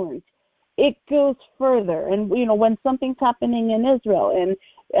violent. It goes further, and when something's happening in Israel and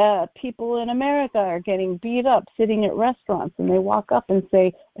people in America are getting beat up sitting at restaurants, and they walk up and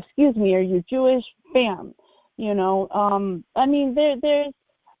say, "Excuse me, are you Jewish?" Bam, there's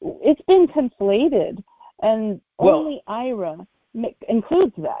it's been conflated, and only IHRA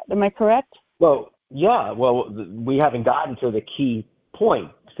includes that. Am I correct? Well, yeah. Well, we haven't gotten to the key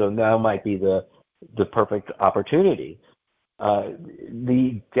point, so now might be the perfect opportunity.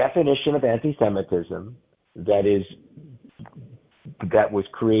 The definition of anti-Semitism that was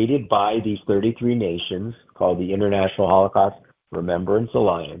created by these 33 nations, called the International Holocaust Remembrance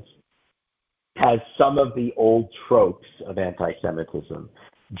Alliance, has some of the old tropes of anti-Semitism: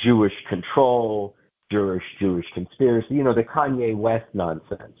 Jewish control, Jewish conspiracy, the Kanye West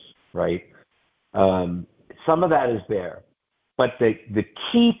nonsense, right? Some of that is there, but the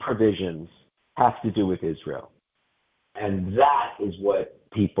key provisions have to do with Israel. And that is what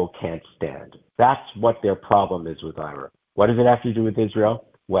people can't stand. That's what their problem is with IHRA. What does it have to do with Israel?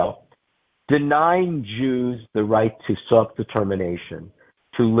 Well, denying Jews the right to self-determination,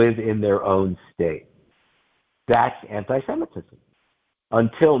 to live in their own state. That's anti-Semitism.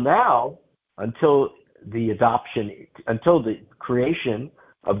 Until now, until the creation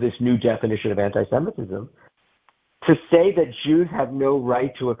of this new definition of anti-Semitism, to say that Jews have no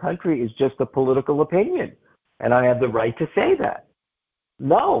right to a country is just a political opinion. And I have the right to say that.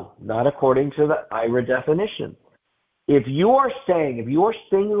 No, not according to the IHRA definition. If you are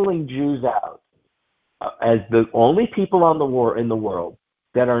singling Jews out as the only people in the world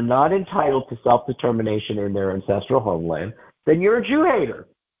that are not entitled to self-determination in their ancestral homeland, then you're a Jew hater.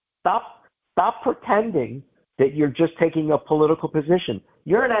 Stop pretending that you're just taking a political position.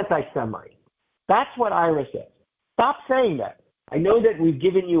 You're an anti-Semite. That's what IHRA says. Stop saying that. I know that we've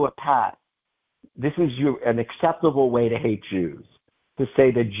given you a pass. This is an acceptable way to hate Jews, to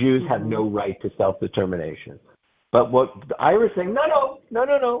say that Jews have no right to self-determination. But what IHRA is saying, no. What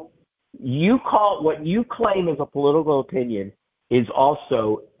you claim as a political opinion is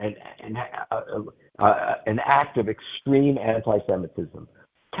also an act of extreme anti-Semitism,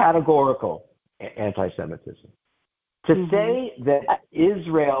 categorical anti-Semitism. To say that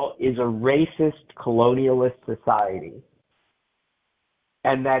Israel is a racist, colonialist society,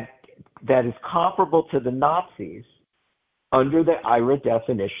 and that is comparable to the Nazis under the IHRA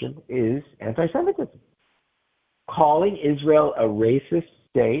definition is anti-Semitism. Calling Israel a racist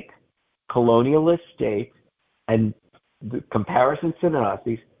state, colonialist state, and the comparisons to the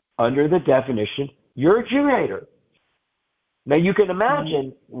Nazis under the definition, you're a Jew hater. Now you can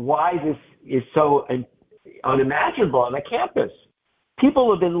imagine why this is so unimaginable on a campus.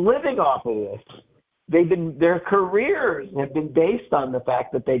 People have been living off of this. Their careers have been based on the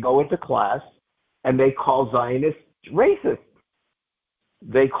fact that they go into class and they call Zionists racist.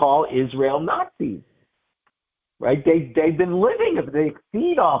 They call Israel Nazis, right? They've been living, they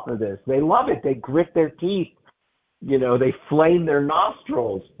feed off of this. They love it. They grit their teeth. They flame their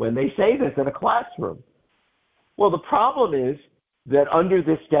nostrils when they say this in a classroom. Well, the problem is that under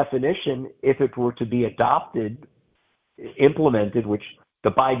this definition, if it were to be implemented, which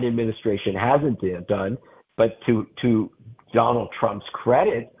the Biden administration hasn't done, but to Donald Trump's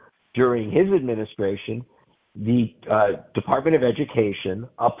credit, during his administration, the Department of Education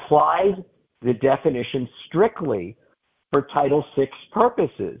applied the definition strictly for Title VI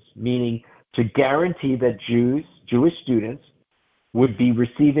purposes, meaning to guarantee that Jewish students would be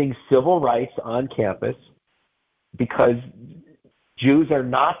receiving civil rights on campus because Jews are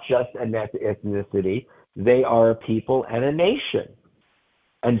not just an ethnicity, they are a people and a nation.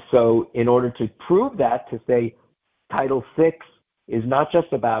 And so in order to prove that, to say Title VI is not just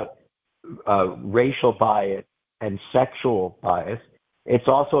about racial bias and sexual bias, it's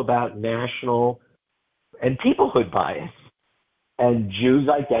also about national and peoplehood bias. And Jews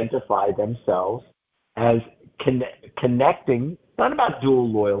identify themselves as connecting, not about dual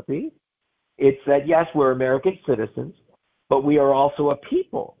loyalty. It's that, yes, we're American citizens, but we are also a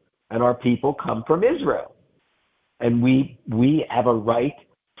people, and our people come from Israel. And we have a right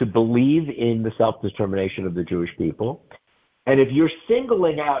to believe in the self-determination of the Jewish people. And if you're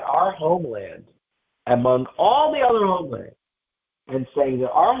singling out our homeland among all the other homelands and saying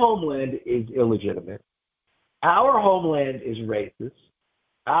that our homeland is illegitimate, our homeland is racist,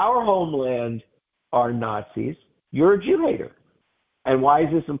 our homeland are Nazis, you're a Jew hater. And why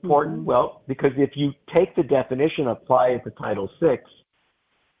is this important? Mm-hmm. Well, because if you take the definition, apply it to Title VI,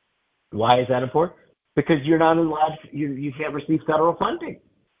 why is that important? Because you're not allowed, you can't receive federal funding.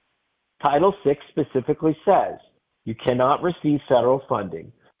 Title VI specifically says you cannot receive federal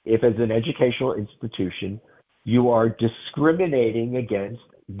funding if, as an educational institution, you are discriminating against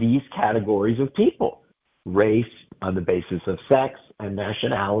these categories of people: race on the basis of sex and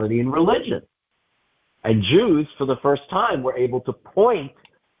nationality and religion. And Jews, for the first time, were able to point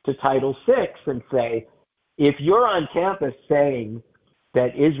to Title VI and say, if you're on campus saying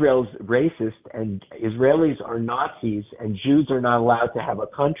that Israel's racist and Israelis are Nazis and Jews are not allowed to have a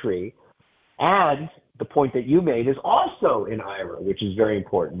country, and the point that you made is also in IHRA, which is very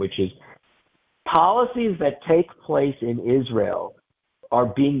important, which is policies that take place in Israel are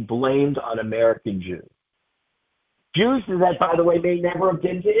being blamed on American Jews. Jews that, by the way, may never have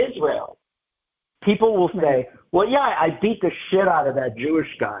been to Israel. People will say, well, yeah, I beat the shit out of that Jewish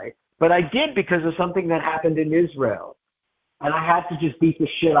guy, but I did because of something that happened in Israel. And I had to just beat the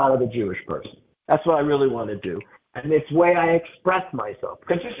shit out of the Jewish person. That's what I really want to do. And it's the way I express myself.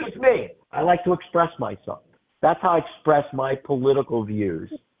 Because this is me. I like to express myself. That's how I express my political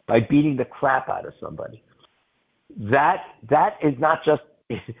views, by beating the crap out of somebody. That is not just,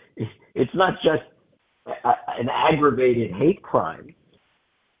 it's not just an aggravated hate crime,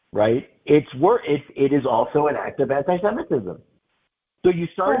 right? It is also an act of anti-Semitism. So you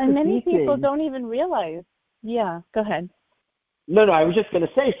start to see and many people things. don't even realize. Yeah, go ahead. No, I was just going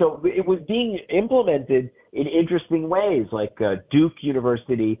to say, so it was being implemented in interesting ways, like Duke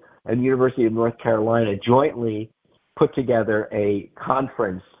University and the University of North Carolina jointly put together a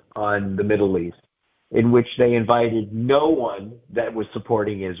conference on the Middle East in which they invited no one that was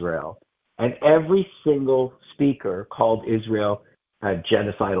supporting Israel. And every single speaker called Israel a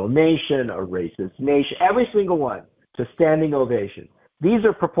genocidal nation, a racist nation, every single one, to standing ovation. These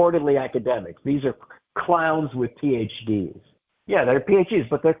are purportedly academics. These are clowns with PhDs. Yeah, they're PhDs,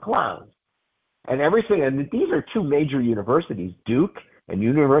 but they're clowns. And these are two major universities, Duke and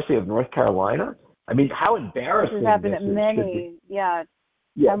University of North Carolina. I mean, how embarrassing this happened at many, yeah.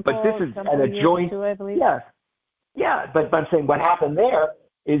 Temple, but this is at a joint, too, I believe. Yeah, but I'm saying what happened there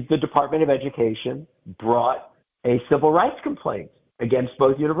is the Department of Education brought a civil rights complaint against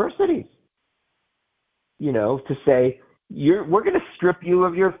both universities, to say, we're going to strip you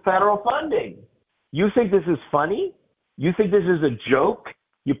of your federal funding. You think this is funny? You think this is a joke?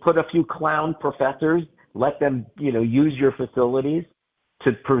 You put a few clown professors, let them, use your facilities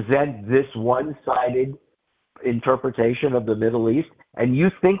to present this one-sided interpretation of the Middle East, and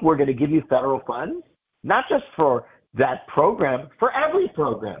you think we're going to give you federal funds? Not just for that program, for every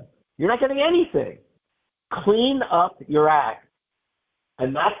program. You're not getting anything. Clean up your act.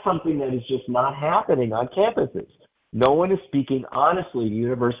 And that's something that is just not happening on campuses. No one is speaking honestly to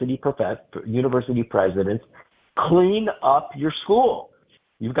university presidents. Clean up your school.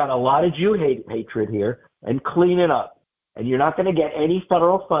 You've got a lot of Jew hatred here, and clean it up. And you're not going to get any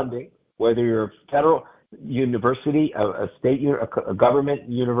federal funding, whether you're a federal university, a state, a government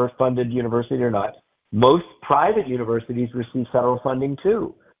funded university or not. Most private universities receive federal funding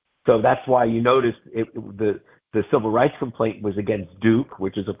too. So that's why you notice the civil rights complaint was against Duke,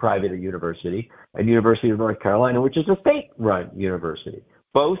 which is a private university, and University of North Carolina, which is a state-run university.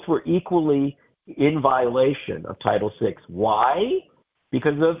 Both were equally in violation of Title VI. Why?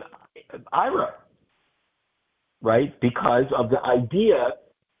 Because of IHRA, right? Because of the idea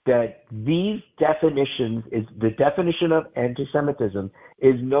that these definitions, the definition of anti-Semitism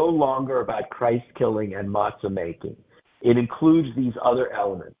is no longer about Christ killing and matzah making. It includes these other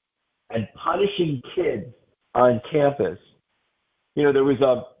elements. And punishing kids on campus, there's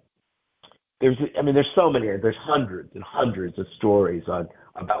so many, there's hundreds and hundreds of stories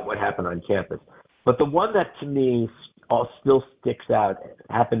about what happened on campus. But the one that to me still sticks out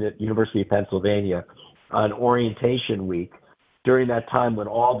happened at University of Pennsylvania on orientation week, during that time when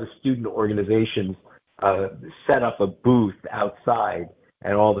all the student organizations set up a booth outside,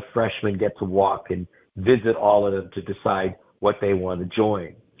 and all the freshmen get to walk and visit all of them to decide what they want to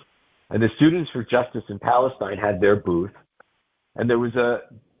join. And the Students for Justice in Palestine had their booth, and there was a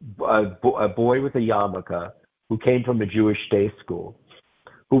boy with a yarmulke who came from a Jewish day school,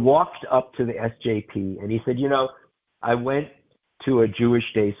 who walked up to the SJP, and he said, I went to a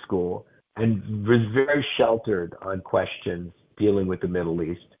Jewish day school and was very sheltered on questions dealing with the Middle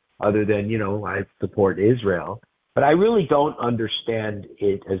East, other than, I support Israel. But I really don't understand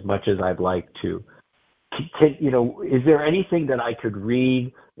it as much as I'd like to. Is there anything that I could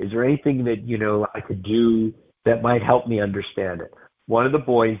read? Is there anything that, I could do that might help me understand it? One of the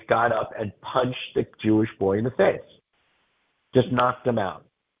boys got up and punched the Jewish boy in the face. Just knocked him out.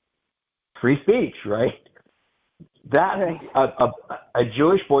 Free speech, right? That a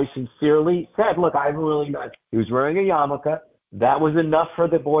Jewish boy sincerely said, look, I'm really not. He was wearing a yarmulke. That was enough for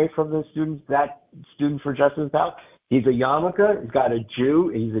the boy from the students, that Student for Justice House. He's a yarmulke. He's got a Jew.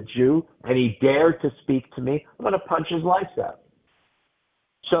 He's a Jew, and he dared to speak to me. I'm going to punch his lights out.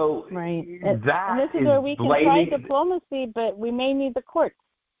 So right. That and this is where we can try diplomacy, but we may need the courts.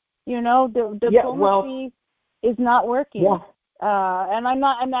 Diplomacy is not working. Yeah. And I'm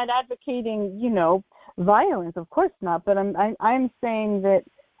not advocating, violence, of course not. But I'm saying that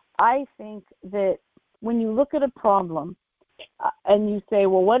I think that when you look at a problem and you say,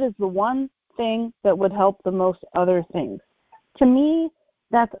 well, what is the one thing that would help the most other things? To me,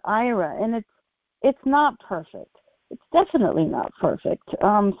 that's IHRA, and it's not perfect. It's definitely not perfect.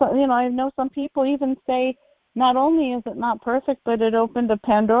 I know some people even say not only is it not perfect, but it opened a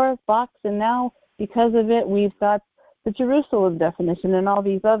Pandora's box, and now because of it, we've got the Jerusalem definition and all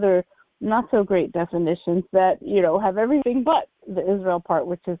these other not so great definitions that, have everything but the Israel part,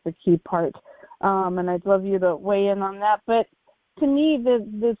 which is the key part. And I'd love you to weigh in on that. But to me,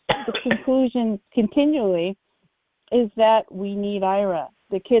 the conclusion continually is that we need IHRA.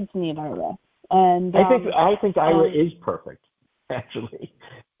 The kids need IHRA. And I think IHRA is perfect. Actually,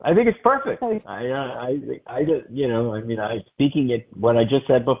 I think it's perfect. Speaking it what I just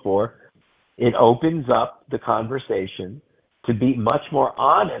said before, it opens up the conversation to be much more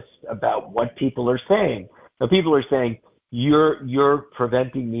honest about what people are saying. Now, people are saying, you're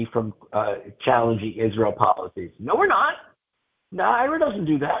preventing me from challenging Israel policies. No, we're not. No, IHRA doesn't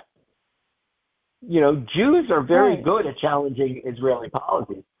do that. Jews are very good at challenging Israeli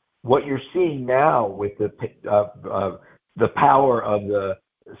policies. What you're seeing now with the power of the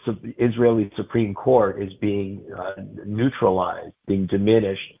Israeli Supreme Court is being neutralized, being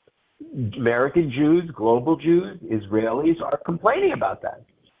diminished. American Jews, global Jews, Israelis are complaining about that.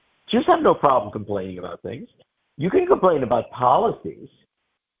 Jews have no problem complaining about things. You can complain about policies,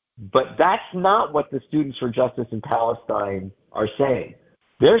 but that's not what the Students for Justice in Palestine are saying.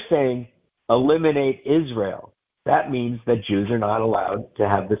 They're saying eliminate Israel. That means that Jews are not allowed to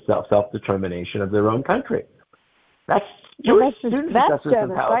have the self-determination of their own country. That's Jewish Students for Justice in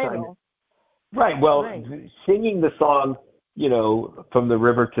Palestine. Right. Well, singing the song, from the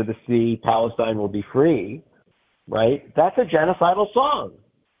river to the sea, Palestine will be free, right? That's a genocidal song.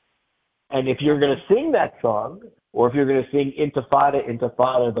 And if you're going to sing that song, or if you're going to sing Intifada,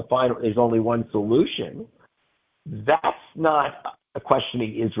 the final, there's only one solution, that's not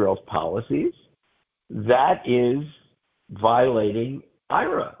questioning Israel's policies. That is violating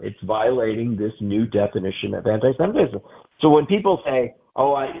IHRA. It's violating this new definition of anti-Semitism. So when people say,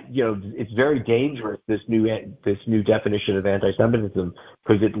 it's very dangerous, this new definition of anti-Semitism,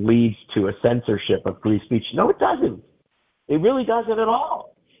 because it leads to a censorship of free speech. No, it doesn't. It really doesn't at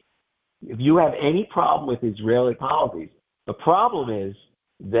all. If you have any problem with Israeli policies, the problem is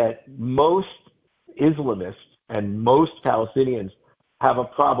that most Islamists and most Palestinians have a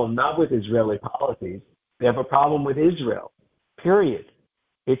problem not with Israeli policies, they have a problem with Israel, period.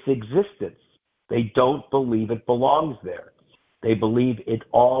 Its existence. They don't believe it belongs there. They believe it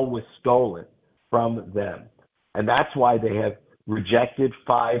all was stolen from them. And that's why they have rejected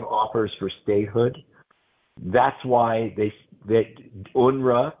 5 offers for statehood. That's why that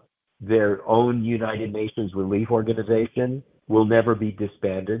UNRWA, their own United Nations relief organization, will never be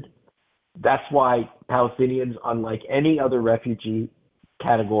disbanded. That's why Palestinians, unlike any other refugee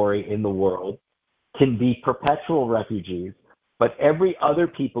category in the world, can be perpetual refugees, but every other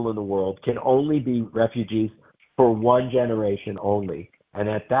people in the world can only be refugees for one generation only. And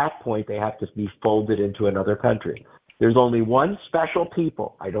at that point, they have to be folded into another country. There's only one special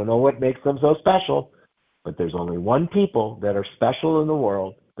people. I don't know what makes them so special, but there's only one people that are special in the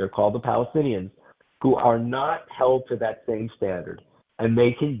world. They're called the Palestinians. who are not held to that same standard, and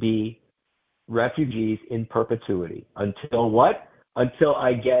they can be refugees in perpetuity until what? Until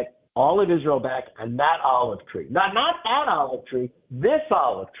I get all of Israel back and that olive tree. Not that olive tree, this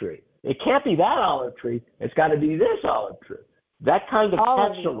olive tree. It can't be that olive tree. It's got to be this olive tree. That kind of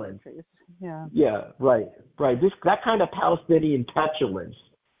petulance. Yeah, right. That kind of Palestinian petulance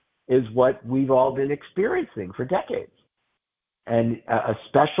is what we've all been experiencing for decades. And a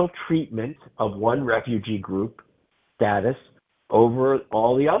special treatment of one refugee group status over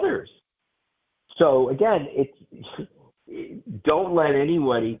all the others. So again, don't let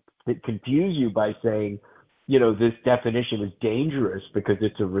anybody confuse you by saying, this definition is dangerous because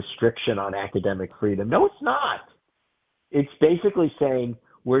it's a restriction on academic freedom. No, it's not. It's basically saying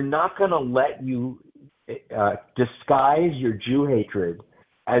we're not going to let you disguise your Jew hatred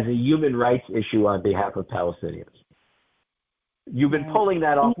as a human rights issue on behalf of Palestinians. You've been pulling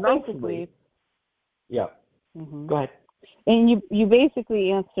that off nicely. Yeah. Mm-hmm. Go ahead. And you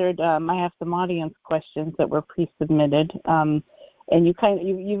basically answered. I have some audience questions that were pre-submitted, and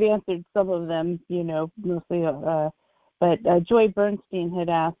you've answered some of them. Mostly. But Joy Bernstein had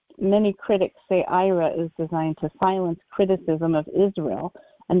asked. Many critics say IHRA is designed to silence criticism of Israel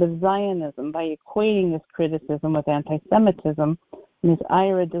and of Zionism by equating this criticism with anti-Semitism. And is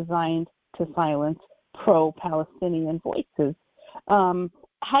IHRA designed to silence pro-Palestinian voices?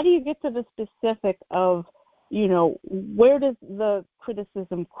 How do you get to the specific of, where does the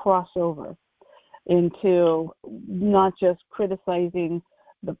criticism cross over into not just criticizing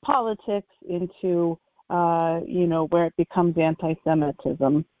the politics, into, where it becomes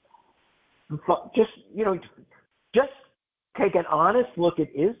anti-Semitism? Just take an honest look at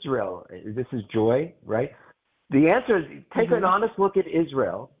Israel. This is Joy, right? The answer is take an honest look at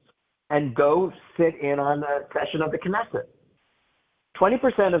Israel and go sit in on a session of the Knesset.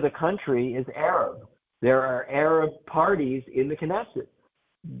 20% of the country is Arab. There are Arab parties in the Knesset.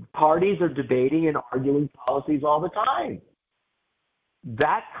 Parties are debating and arguing policies all the time.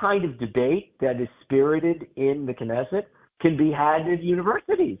 That kind of debate that is spirited in the Knesset can be had at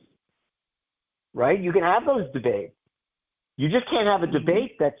universities, right? You can have those debates. You just can't have a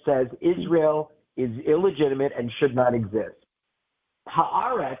debate that says Israel is illegitimate and should not exist.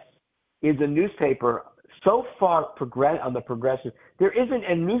 Haaretz is a newspaper so far on the progressive. There isn't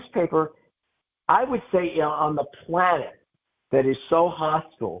a newspaper, I would say, on the planet that is so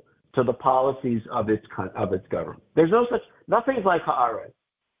hostile to the policies of its government. There's nothing like Haaretz.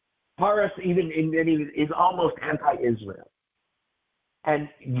 Haaretz even is almost anti-Israel, and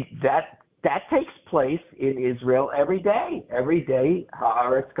that takes place in Israel every day. Every day,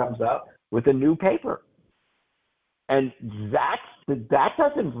 Haaretz comes up with a new paper, and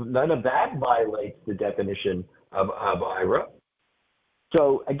none of that violates the definition of IHRA.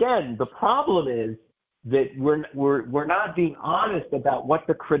 So again, the problem is that we're not being honest about what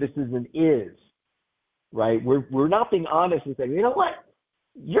the criticism is, right? We're not being honest and saying, you know what,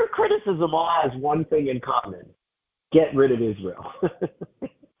 your criticism all has one thing in common: get rid of Israel.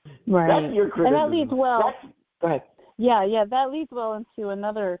 Right. That's your criticism. And that leads well. Go ahead. Yeah, that leads well into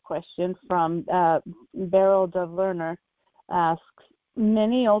another question from Beryl Dov-Lerner. Asks,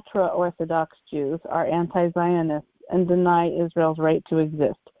 many ultra-Orthodox Jews are anti-Zionists and deny Israel's right to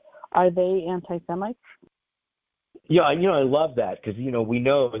exist. Are they anti-Semites? Yeah, I love that because, we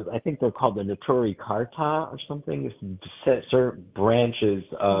know, I think they're called the Neturei Karta or something, certain branches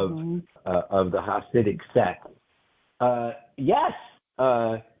of the Hasidic sect. Yes,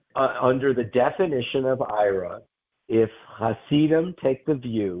 under the definition of IHRA, if Hasidim take the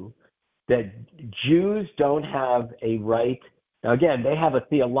view that Jews don't have a right, now again, they have a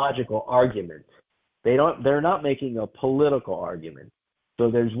theological argument. They're not making a political argument. So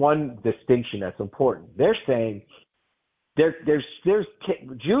there's one distinction that's important. They're saying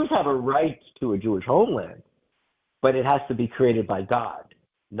Jews have a right to a Jewish homeland, but it has to be created by God,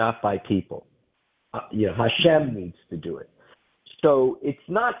 not by people. Hashem needs to do it. So it's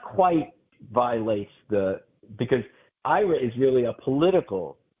not quite violates because IHRA is really a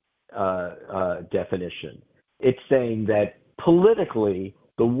political definition. It's saying that politically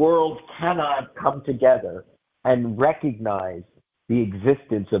the world cannot come together and recognize the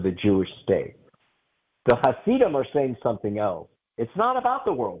existence of a Jewish state. The Hasidim are saying something else. It's not about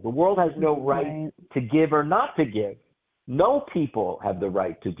the world. The world has no right to give or not to give. No people have the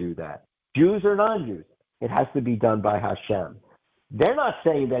right to do that, Jews or non-Jews. It has to be done by Hashem. They're not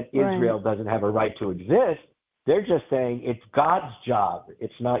saying that Israel doesn't have a right to exist. They're just saying it's God's job.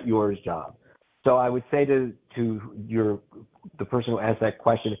 It's not yours job. So I would say to the person who asked that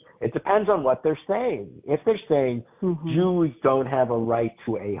question, it depends on what they're saying. If they're saying Jews don't have a right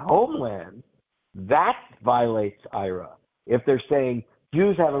to a homeland, that violates IHRA. If they're saying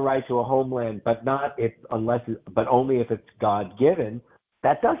Jews have a right to a homeland, but but only if it's God-given,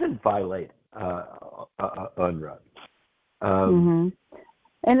 that doesn't violate UNRWA. And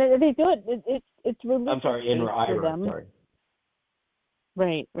they do it. It's religious. I'm sorry, IHRA. Sorry.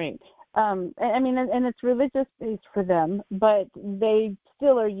 Right. I mean, and it's religious based for them, but they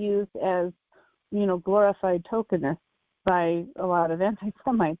still are used as, glorified tokenists by a lot of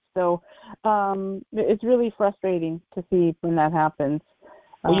anti-Semites. So it's really frustrating to see when that happens.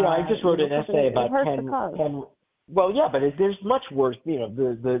 Well, I just wrote an essay about Ken. Well, yeah, but there's much worse.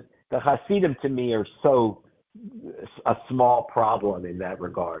 The Hasidim to me are so a small problem in that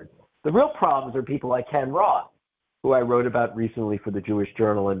regard. The real problems are people like Ken Roth, who I wrote about recently for the Jewish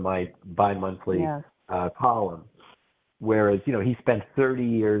Journal in my bi-monthly column. Whereas, he spent 30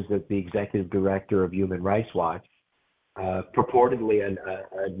 years as the executive director of Human Rights Watch, purportedly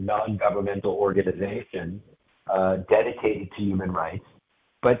a non-governmental organization dedicated to human rights,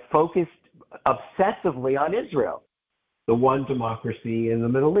 but focused obsessively on Israel, the one democracy in the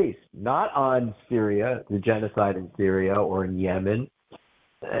Middle East, not on Syria, the genocide in Syria or in Yemen,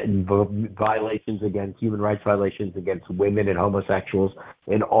 and human rights violations against women and homosexuals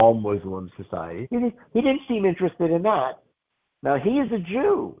in all Muslim societies. He didn't seem interested in that. Now, he is a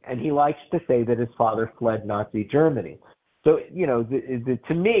Jew, and he likes to say that his father fled Nazi Germany. So,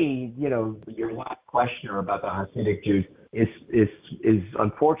 to me, your last question about the Hasidic Jews is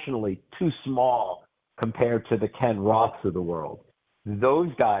unfortunately too small compared to the Ken Roths of the world. Those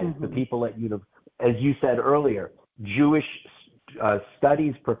guys, the people at, as you said earlier, Jewish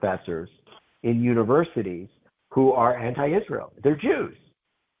studies professors in universities who are anti-Israel. They're Jews,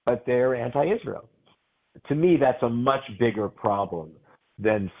 but they're anti-Israel. To me, that's a much bigger problem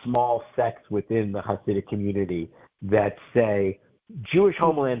than small sects within the Hasidic community that say Jewish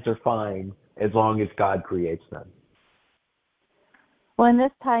homelands are fine as long as God creates them. Well, and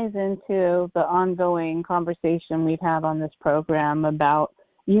this ties into the ongoing conversation we've had on this program about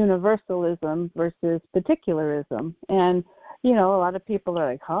universalism versus particularism. And, a lot of people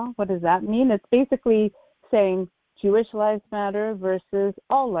are like, what does that mean? It's basically saying Jewish lives matter versus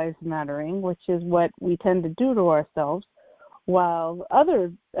all lives mattering, which is what we tend to do to ourselves, while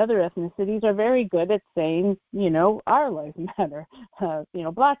other ethnicities are very good at saying, our lives matter,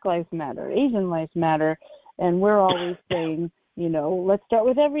 Black lives matter, Asian lives matter, and we're always saying, let's start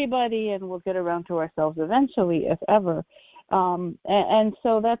with everybody and we'll get around to ourselves eventually, if ever. And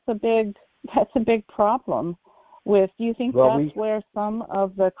so that's a big problem. Do you think that's where some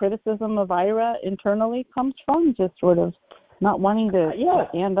of the criticism of IHRA internally comes from, just sort of not wanting to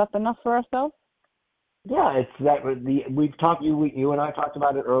stand up enough for ourselves? Yeah, it's that we've talked. You and I talked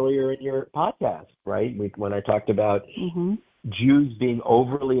about it earlier in your podcast, right? When I talked about Jews being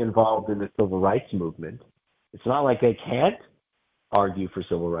overly involved in the civil rights movement. It's not like they can't argue for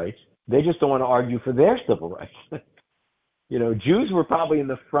civil rights; they just don't want to argue for their civil rights. Jews were probably in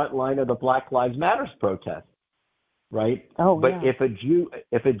the front line of the Black Lives Matter protest. Right? But if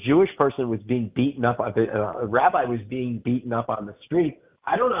a Jewish person was being beaten up, if a rabbi was being beaten up on the street,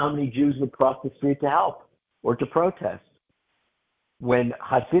 I don't know how many Jews would cross the street to help or to protest. When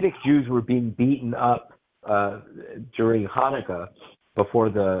Hasidic Jews were being beaten up during Hanukkah before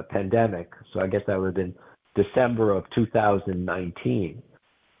the pandemic, so I guess that would have been December of 2019,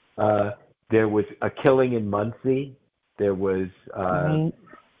 there was a killing in Muncie. There was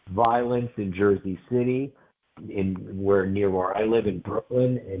violence in Jersey City. Near where I live in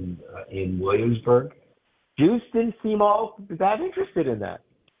Brooklyn and in Williamsburg, Jews didn't seem all that interested in that.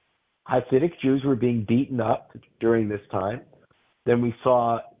 Hasidic Jews were being beaten up during this time. Then we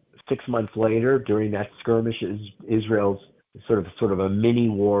saw 6 months later, during that skirmish, Israel's sort of a mini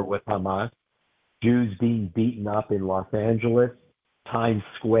war with Hamas, Jews being beaten up in Los Angeles, Times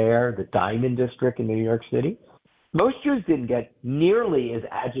Square, the Diamond District in New York City. Most Jews didn't get nearly as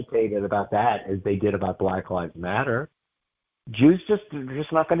agitated about that as they did about Black Lives Matter. Jews they're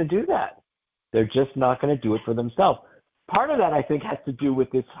just not going to do that. They're just not going to do it for themselves. Part of that, I think, has to do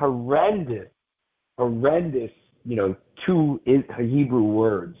with this horrendous, two Hebrew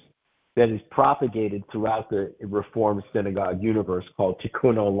words that is propagated throughout the Reform synagogue universe called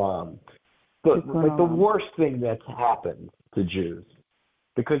Tikkun Olam. But the worst thing that's happened to Jews,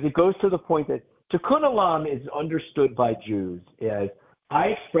 because it goes to the point that Tikkun Olam is understood by Jews as I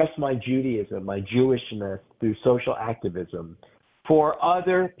express my Judaism, my Jewishness through social activism for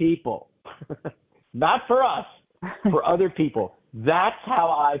other people, not for us, for other people. That's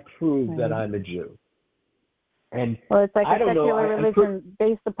how I prove that I'm a Jew. And it's like a secular religion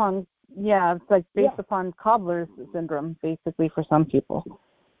based upon upon cobbler's syndrome, basically, for some people.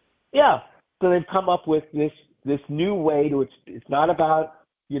 Yeah, So they've come up with this new way to. It's not about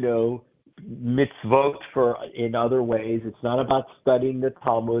mitzvot in other ways. It's not about studying the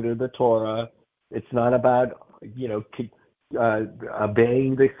Talmud or the Torah. It's not about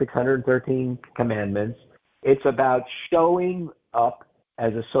obeying the 613 commandments. It's about showing up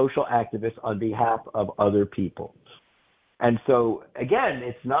as a social activist on behalf of other people. And so, again,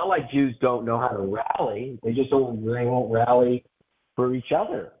 it's not like Jews don't know how to rally. They won't rally for each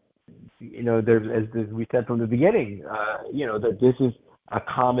other. As we said from the beginning, that this is a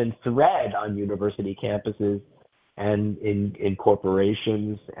common thread on university campuses and in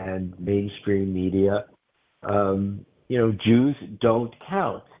corporations and mainstream media. Jews don't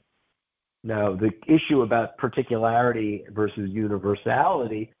count. Now, the issue about particularity versus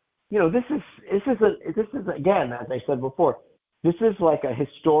universality, this is again, as I said before, this is like a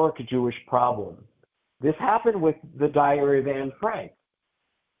historic Jewish problem. This happened with the Diary of Anne Frank.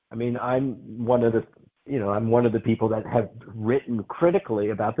 I mean, I'm one of the people that have written critically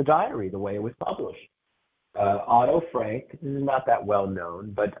about the diary, the way it was published. Otto Frank, this is not that well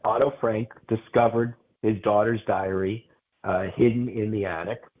known, but Otto Frank discovered his daughter's diary hidden in the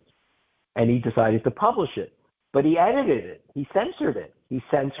attic, and he decided to publish it. But he edited it. He censored it. He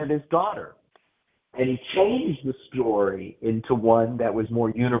censored his daughter. And he changed the story into one that was more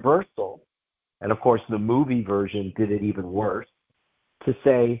universal. And of course, the movie version did it even worse, to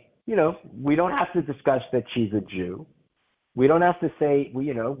say, we don't have to discuss that she's a Jew. We don't have to say,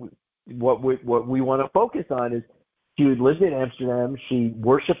 what we want to focus on is she lived in Amsterdam, she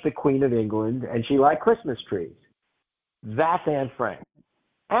worshipped the Queen of England, and she liked Christmas trees. That's Anne Frank.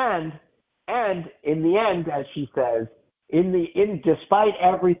 And in the end, as she says, despite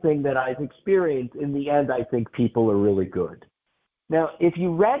everything that I've experienced, in the end, I think people are really good. Now, if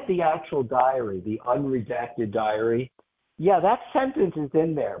you read the actual diary, the unredacted diary, yeah, that sentence is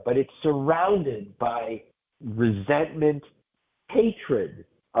in there, but it's surrounded by resentment, hatred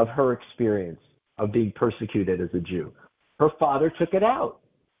of her experience of being persecuted as a Jew. Her father took it out.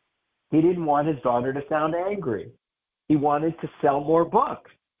 He didn't want his daughter to sound angry. He wanted to sell more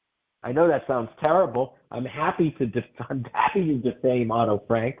books. I know that sounds terrible. I'm happy to defame Otto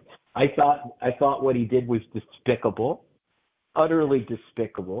Frank. I thought what he did was despicable, utterly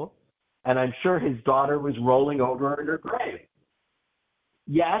despicable, and I'm sure his daughter was rolling over in her grave.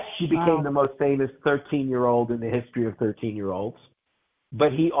 Yes, she became the most famous 13-year-old in the history of 13-year-olds,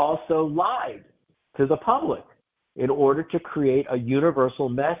 but he also lied to the public in order to create a universal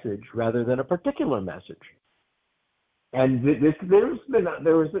message rather than a particular message. And there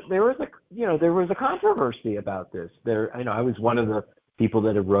was a controversy about this. I was one of the people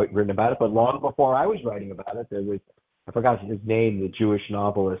that have written about it, but long before I was writing about it, there was, I forgot his name, the Jewish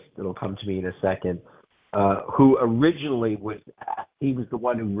novelist, it'll come to me in a second, who originally was the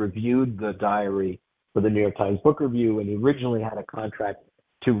one who reviewed the diary for the New York Times Book Review, and he originally had a contract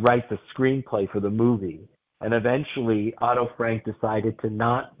to write the screenplay for the movie. And eventually, Otto Frank decided to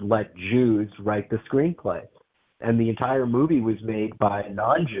not let Jews write the screenplay. And the entire movie was made by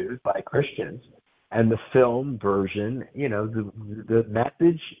non-Jews, by Christians. And the film version, the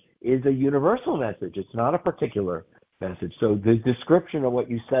message is a universal message. It's not a particular message. So the description of what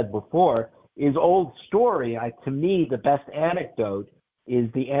you said before is old story. To me, the best anecdote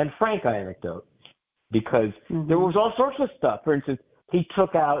is the Anne Frank anecdote, because there was all sorts of stuff. For instance, he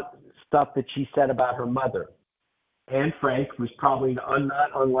took out stuff that she said about her mother. Anne Frank was probably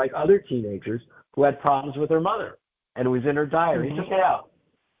not unlike other teenagers who had problems with her mother, and it was in her diary. He took it out.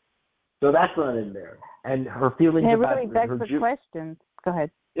 So that's not in there. And her feelings about it really begs the question. Go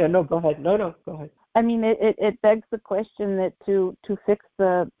ahead. Yeah, no, go ahead. No, go ahead. I mean, it begs the question that to fix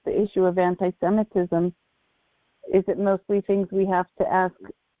the issue of anti-Semitism, is it mostly things we have to ask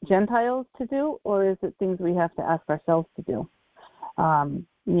Gentiles to do, or is it things we have to ask ourselves to do?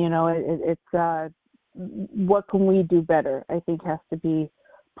 It's what can we do better, I think, has to be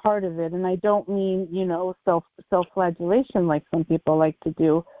part of it. And I don't mean, self-flagellation like some people like to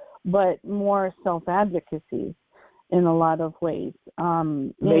do, but more self-advocacy in a lot of ways.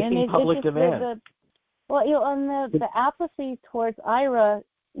 Making public demand. The apathy towards IHRA,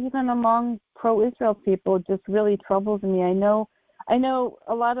 even among pro-Israel people, just really troubles me. I know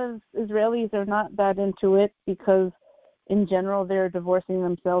a lot of Israelis are not that into it because, in general, they're divorcing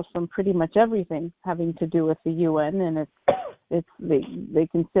themselves from pretty much everything having to do with the UN, and they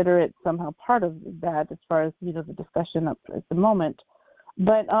consider it somehow part of that as far as the discussion up at the moment.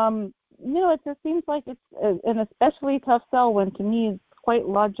 But it just seems like it's an especially tough sell when, to me, it's quite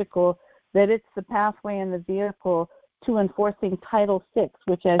logical that it's the pathway and the vehicle to enforcing Title VI,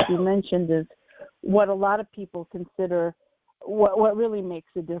 which, as you mentioned, is what a lot of people consider what really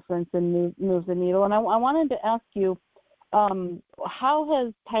makes a difference and moves the needle. And I wanted to ask you, how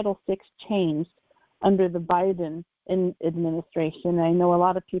has Title VI changed under the Biden administration? I know a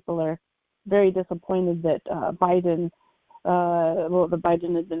lot of people are very disappointed that the Biden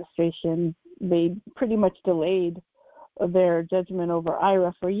administration, they pretty much delayed their judgment over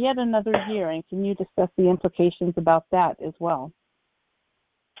IHRA for yet another year. And can you discuss the implications about that as well?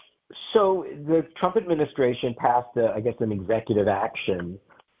 So the Trump administration passed, an executive action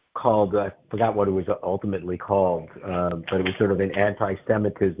called, I forgot what it was ultimately called, but it was sort of an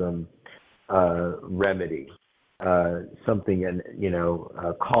anti-Semitism remedy, something, and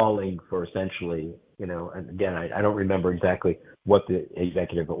calling for essentially, and again, I don't remember exactly what the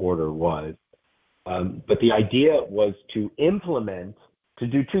executive order was, but the idea was to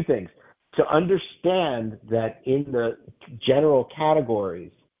do two things: to understand that in the general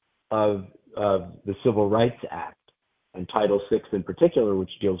categories of the Civil Rights Act and Title VI in particular,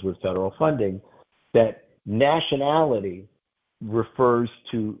 which deals with federal funding, that nationality refers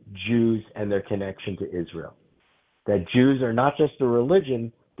to Jews and their connection to Israel. That Jews are not just a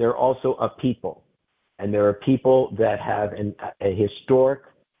religion, they're also a people. And they're a people that have a historic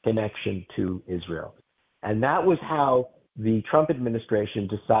connection to Israel. And that was how the Trump administration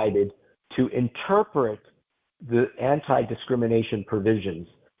decided to interpret the anti-discrimination provisions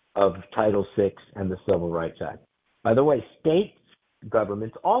of Title VI and the Civil Rights Act. By the way, state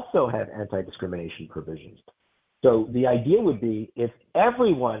governments also have anti-discrimination provisions. So the idea would be if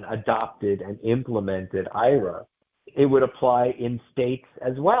everyone adopted and implemented IHRA, it would apply in states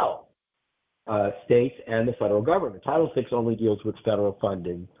as well, states and the federal government. Title VI only deals with federal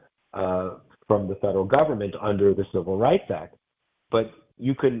funding from the federal government under the Civil Rights Act. But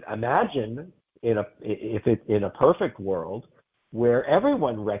you can imagine in a perfect world where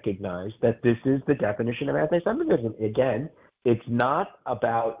everyone recognized that this is the definition of anti-Semitism. Again, it's not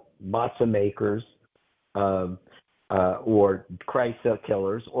about matzah makers or Christ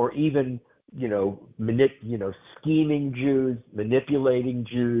killers, or even scheming Jews, manipulating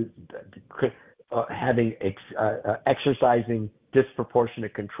Jews, exercising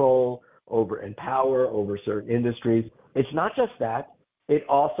disproportionate control over and power over certain industries. It's not just that; it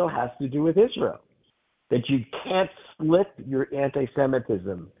also has to do with Israel. That you can't split your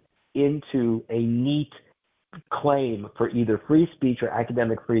anti-Semitism into a neat claim for either free speech or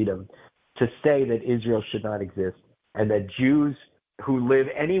academic freedom to say that Israel should not exist and that Jews who live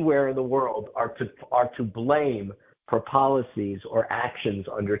anywhere in the world are to blame for policies or actions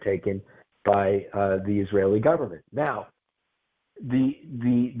undertaken by the Israeli government. Now,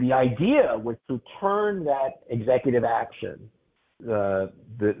 the idea was to turn that executive action, to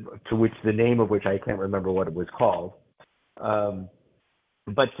which the name of which I can't remember what it was called,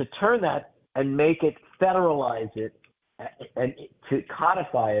 but to turn that and make it, federalize it, and to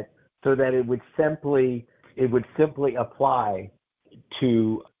codify it so that it would simply apply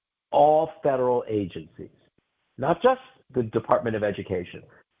to all federal agencies, not just the Department of Education,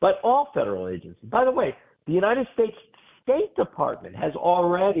 but all federal agencies. By the way, the United States State Department has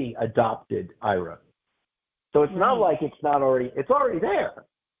already adopted IHRA. So it's not like it's already there.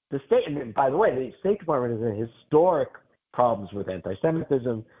 The state, and by the way, the State Department has historic problems with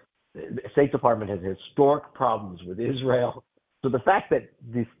anti-Semitism. The State Department has historic problems with Israel. So the fact that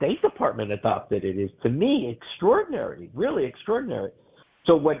the State Department adopted it is, to me, extraordinary, really extraordinary.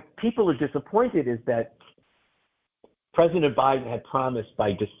 So what people are disappointed is that President Biden had promised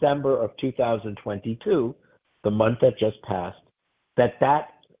by December of 2022, the month that just passed, that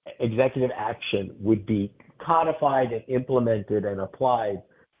executive action would be codified and implemented and applied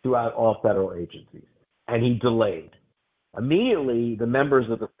throughout all federal agencies. And he delayed. Immediately, the members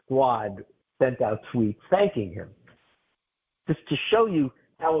of the squad sent out tweets thanking him. Just to show you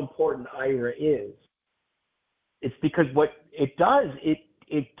how important IHRA is. It's because what it does,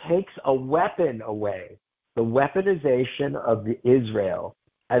 it takes a weapon away, the weaponization of Israel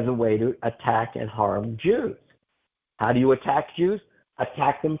as a way to attack and harm Jews. How do you attack Jews?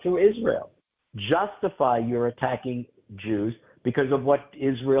 Attack them through Israel. Justify your attacking Jews because of what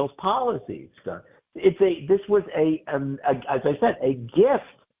Israel's policies done. This was as I said, a gift.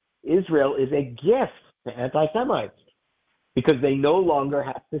 Israel is a gift to anti-Semites because they no longer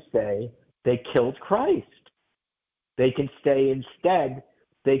have to say they killed Christ. They can say instead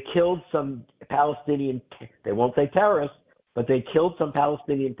they killed some Palestinian, they won't say terrorists, but they killed some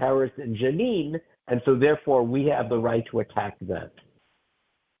Palestinian terrorists in Jenin, and so therefore we have the right to attack them.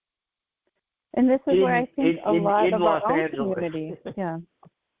 And this is where I think a lot of our own communities,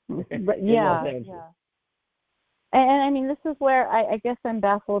 but yeah. And I mean, this is where I guess I'm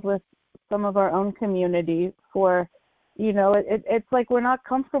baffled with some of our own community for It's like we're not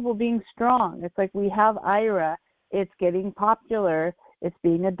comfortable being strong. It's like we have IHRA. It's getting popular. It's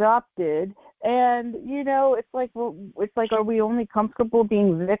being adopted. And, it's like, are we only comfortable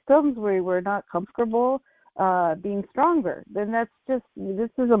being victims where we're not comfortable being stronger? Then this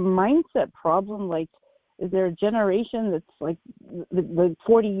is a mindset problem. Like, is there a generation that's like the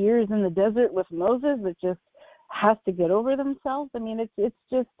 40 years in the desert with Moses that just has to get over themselves? I mean, it's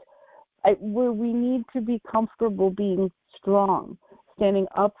just where we need to be comfortable being strong, standing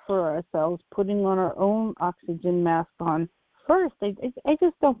up for ourselves, putting on our own oxygen mask on first. I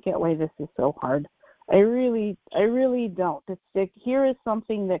just don't get why this is so hard. I really don't. It's like, here is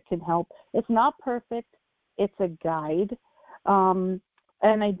something that can help. It's not perfect. It's a guide.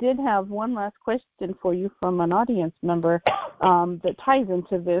 And I did have one last question for you from an audience member that ties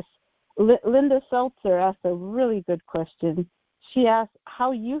into this. Linda Seltzer asked a really good question. She asked,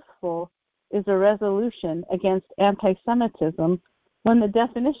 how useful is a resolution against anti-Semitism when the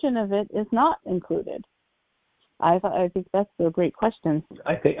definition of it is not included? I think that's a great question.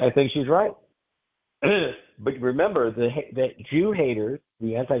 I think she's right. But remember, the Jew haters,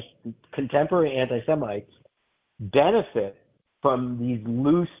 the contemporary anti-Semites, benefit from these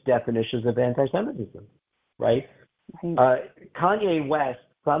loose definitions of anti-Semitism, right? Kanye West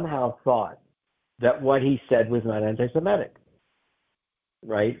somehow thought that what he said was not anti-Semitic,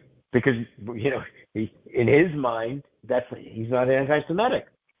 right? Because, in his mind, he's not anti-Semitic.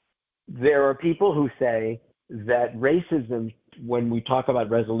 There are people who say that racism, when we talk about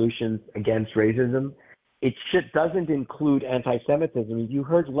resolutions against racism, it doesn't include anti-Semitism. You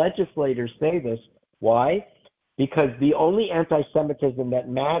heard legislators say this. Why? Because the only anti-Semitism that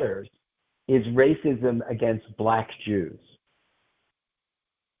matters is racism against Black Jews.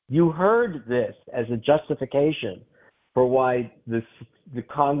 You heard this as a justification for why the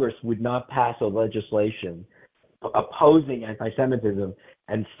Congress would not pass a legislation opposing anti-Semitism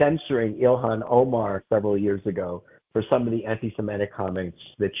and censoring Ilhan Omar several years ago for some of the anti-Semitic comments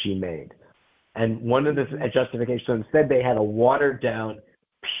that she made. And one of the justifications, so instead they had a watered-down,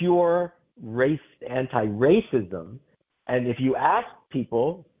 pure anti-racism. And if you ask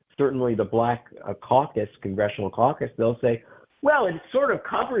people, certainly the Black caucus, congressional caucus, they'll say, well, it sort of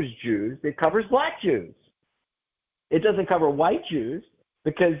covers Jews. It covers Black Jews. It doesn't cover white Jews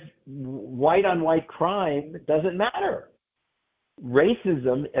because white-on-white crime doesn't matter.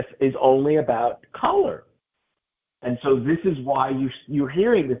 Racism is only about color. And so this is why you're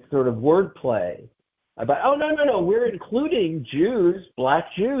hearing this sort of wordplay about, oh, no, we're including Jews, Black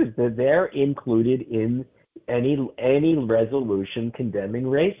Jews, that they're included in any resolution condemning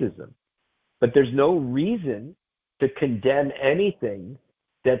racism. But there's no reason to condemn anything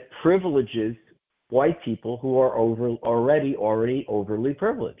that privileges white people who are already overly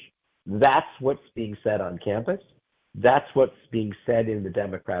privileged. That's what's being said on campus. That's what's being said in the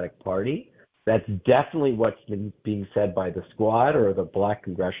Democratic Party. That's definitely what's been being said by the Squad or the Black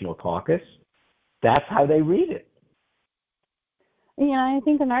Congressional Caucus. That's how they read it. I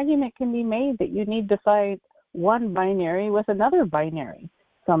think an argument can be made that you need to fight one binary with another binary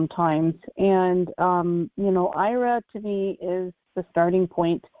sometimes. And, IHRA to me is the starting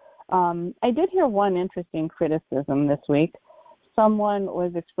point. I did hear one interesting criticism this week. Someone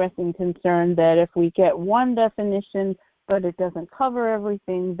was expressing concern that if we get one definition but it doesn't cover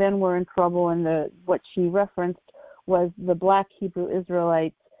everything, then we're in trouble. And what she referenced was the Black Hebrew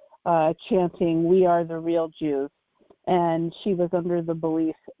Israelites chanting, "We are the real Jews." And she was under the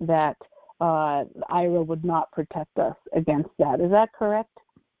belief that IHRA would not protect us against that. Is that correct?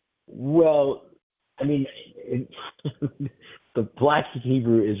 Well, I mean, the Black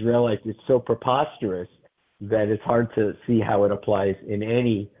Hebrew Israelites is so preposterous that it's hard to see how it applies in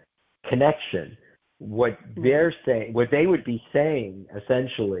any connection. What they're saying, what they would be saying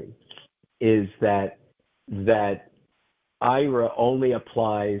essentially, is that IHRA only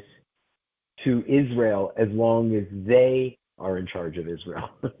applies to Israel as long as they are in charge of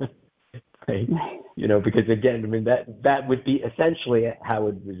Israel. Right? Because again, I mean that would be essentially how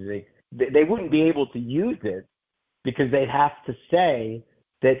it would. They wouldn't be able to use it because they'd have to say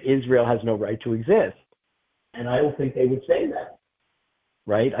that Israel has no right to exist, and I don't think they would say that.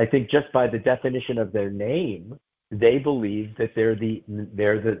 Right? I think just by the definition of their name, they believe that they're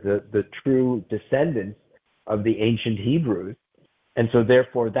the true descendants of the ancient Hebrews, and so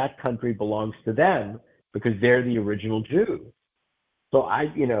therefore that country belongs to them because they're the original Jews. So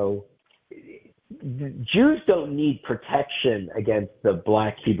Jews don't need protection against the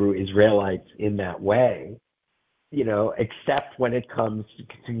Black Hebrew Israelites in that way, except when it comes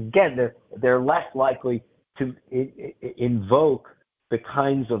to again, they're less likely to invoke the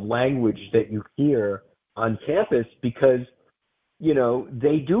kinds of language that you hear on campus because,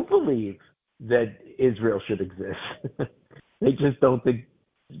 they do believe that Israel should exist. They just don't think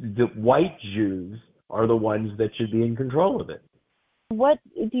the white Jews are the ones that should be in control of it. What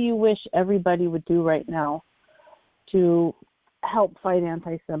do you wish everybody would do right now to help fight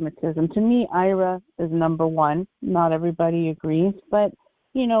anti-Semitism? To me, IHRA is number one. Not everybody agrees, but,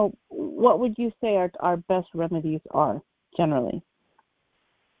 what would you say our best remedies are generally?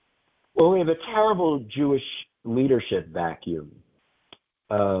 Well, we have a terrible Jewish leadership vacuum.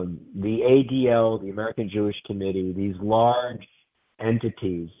 The ADL, the American Jewish Committee, these large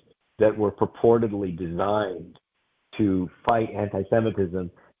entities that were purportedly designed to fight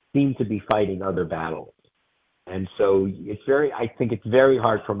anti-Semitism seem to be fighting other battles. And so I think it's very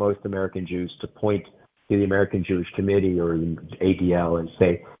hard for most American Jews to point to the American Jewish Committee or the ADL and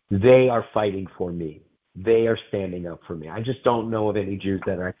say, they are fighting for me. They are standing up for me. I just don't know of any Jews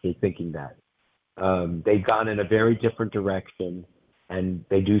that are actually thinking that. They've gone in a very different direction, and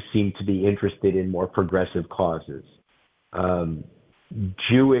they do seem to be interested in more progressive causes.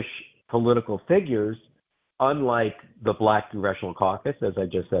 Jewish political figures, unlike the Black Congressional Caucus, as I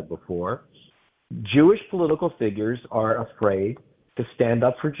just said before, Jewish political figures are afraid to stand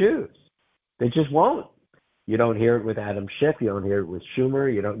up for Jews. They just won't. You don't hear it with Adam Schiff. You don't hear it with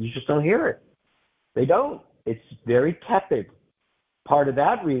Schumer. You just don't hear it. They don't. It's very tepid. Part of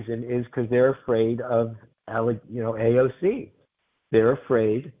that reason is because they're afraid of, AOC. They're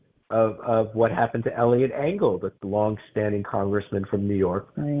afraid of what happened to Eliot Engel, the long-standing congressman from New York,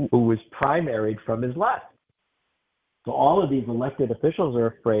 right, who was primaried from his left. So all of these elected officials are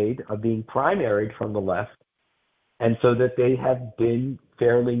afraid of being primaried from the left, and so that they have been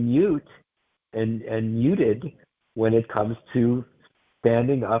fairly mute and muted when it comes to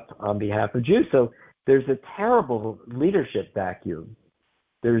standing up on behalf of Jews. So there's a terrible leadership vacuum.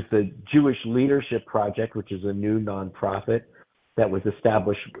 There's the Jewish Leadership Project, which is a new nonprofit that was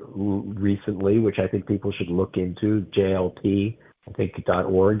established recently, which I think people should look into, JLP, I think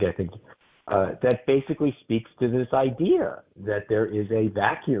 .org, that basically speaks to this idea that there is a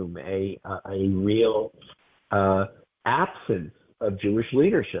vacuum, a real absence of Jewish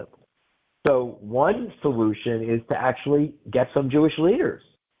leadership. So one solution is to actually get some Jewish leaders,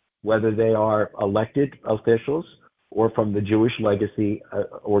 whether they are elected officials or from the Jewish legacy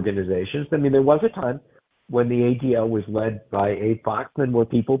organizations. I mean, there was a time when the ADL was led by Abe Foxman where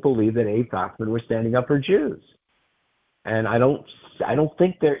people believed that Abe Foxman was standing up for Jews. And I don't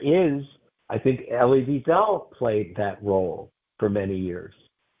think there is. I think Elie Wiesel played that role for many years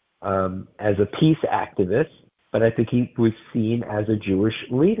as a peace activist, but I think he was seen as a Jewish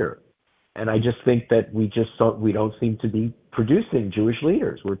leader. And I just think that we don't seem to be producing Jewish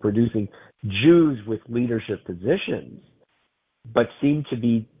leaders. We're producing Jews with leadership positions, but seem to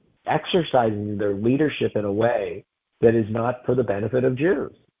be exercising their leadership in a way that is not for the benefit of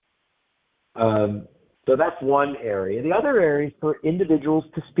Jews. So that's one area. The other area is for individuals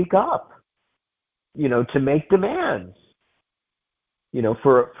to speak up, to make demands.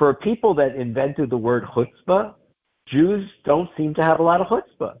 For people that invented the word chutzpah, Jews don't seem to have a lot of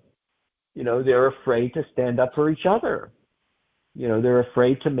chutzpah. They're afraid to stand up for each other. They're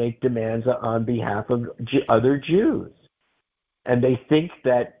afraid to make demands on behalf of other Jews. And they think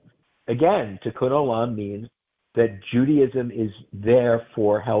that, again, tikkun olam means that Judaism is there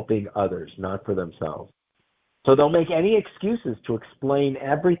for helping others, not for themselves. So they'll make any excuses to explain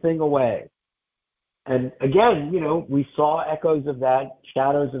everything away. And again, we saw echoes of that,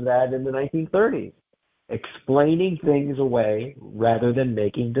 shadows of that in the 1930s, explaining things away rather than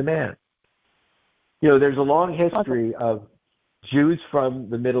making demands. There's a long history of Jews from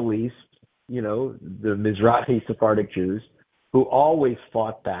the Middle East, the Mizrahi Sephardic Jews, who always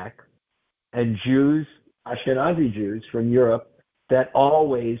fought back, and Jews, Ashkenazi Jews from Europe, that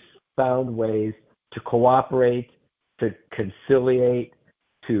always found ways to cooperate, to conciliate,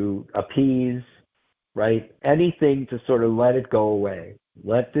 to appease, right? Anything to sort of let it go away.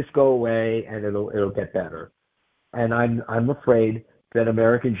 Let this go away, and it'll get better. And I'm afraid that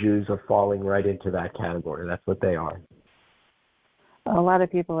American Jews are falling right into that category. That's what they are. A lot of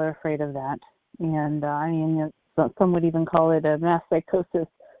people are afraid of that. And some would even call it a mass psychosis,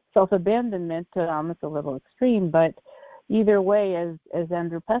 self-abandonment. It's a little extreme, but either way, as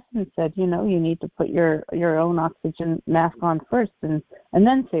Andrew Peston said, you need to put your own oxygen mask on first and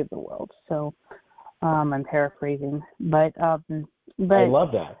then save the world. So I'm paraphrasing, but I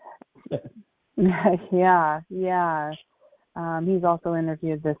love that. yeah. He's also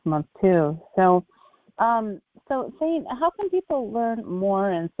interviewed this month too. So Thane, how can people learn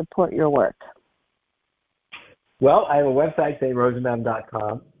more and support your work? Well, I have a website,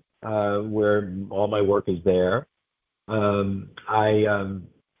 thanerosenbaum.com. where all my work is there. I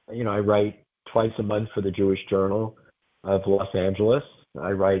write twice a month for the Jewish Journal of Los Angeles.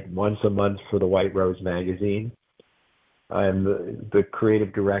 I write once a month for the White Rose magazine. I'm the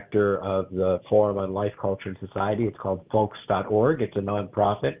creative director of the Forum on Life, Culture, and Society. It's called folks.org. It's a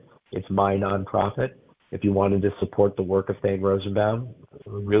nonprofit. It's my nonprofit. If you wanted to support the work of Thane Rosenbaum, a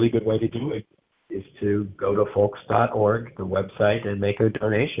really good way to do it is to go to folks.org, the website, and make a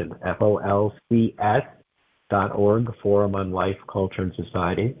donation. FOLCS.org, Forum on Life, Culture, and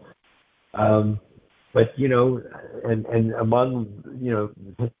Society. But, and among,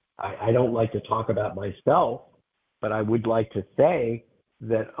 I don't like to talk about myself, but I would like to say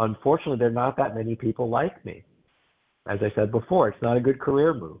that unfortunately there are not that many people like me. As I said before, it's not a good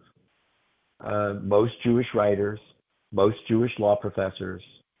career move. Most Jewish writers, most Jewish law professors,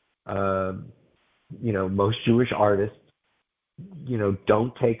 most Jewish artists,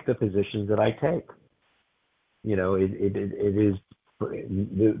 don't take the positions that I take. It is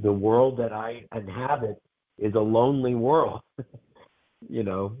the world that I inhabit is a lonely world.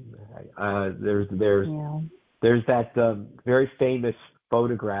 There's that very famous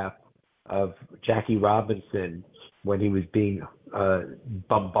photograph of Jackie Robinson when he was being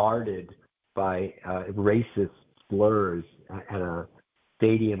bombarded by racist slurs at a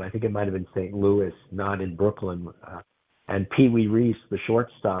stadium. I think it might have been St. Louis, not in Brooklyn. And Pee Wee Reese, the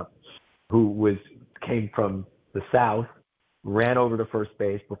shortstop, who came from the South, ran over to first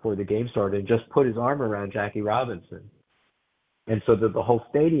base before the game started and just put his arm around Jackie Robinson. And so the whole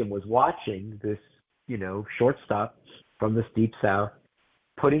stadium was watching this, shortstop from the Deep South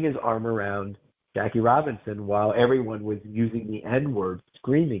putting his arm around Jackie Robinson while everyone was using the N-word,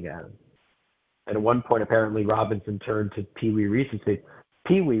 screaming at him. And at one point, apparently, Robinson turned to Pee Wee Reese and said,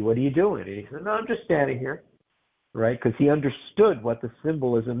 "Pee Wee, what are you doing?" And he said, "No, I'm just standing here," right? Because he understood what the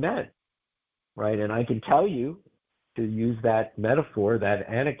symbolism meant, right? And I can tell you, to use that metaphor, that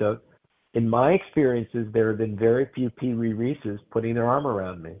anecdote, in my experiences, there have been very few Pee Wee Reeses putting their arm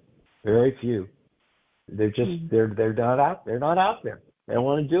around me. Very few. They're just they're not out. They're not out there. They don't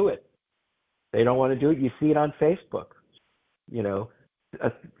want to do it. They don't want to do it. You see it on Facebook.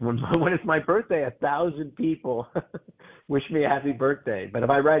 When it's my birthday, 1,000 people wish me a happy birthday. But if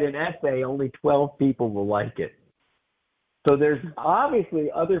I write an essay, only 12 people will like it. So there's obviously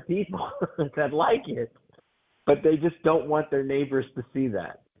other people that like it, but they just don't want their neighbors to see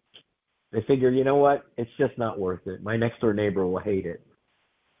that. They figure, you know what? It's just not worth it. My next door neighbor will hate it.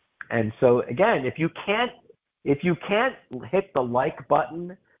 And so again, if you can't hit the like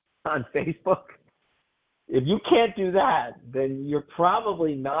button on Facebook, if you can't do that, then you're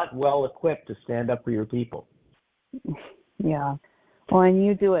probably not well equipped to stand up for your people. Yeah. Well, and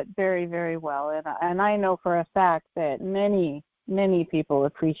you do it very, very well. And I know for a fact that many, many people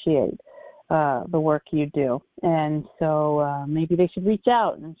appreciate the work you do. And so maybe they should reach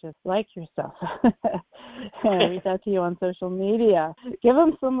out and just like your stuff. Reach out to you on social media. Give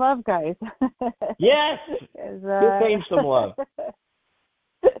them some love, guys. Yes. Give them some love.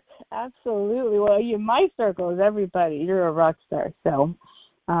 Absolutely. Well, my circle is everybody. You're a rock star. So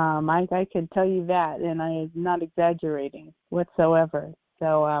I can tell you that, and I am not exaggerating whatsoever.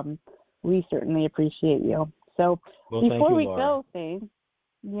 So we certainly appreciate you. So before we go, Thane,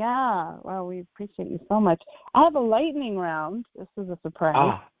 well, we appreciate you so much. I have a lightning round. This is a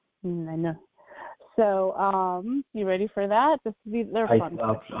surprise. I know. So you ready for that? They're fun.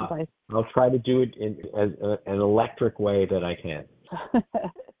 I'll try to do it in an electric way that I can.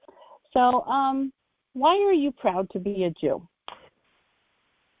 So, why are you proud to be a Jew?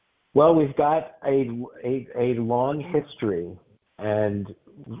 Well, we've got a long history, and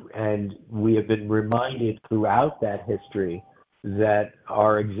we have been reminded throughout that history that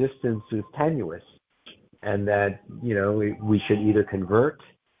our existence is tenuous, and that we should either convert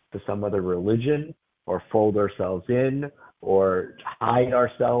to some other religion, or fold ourselves in, or hide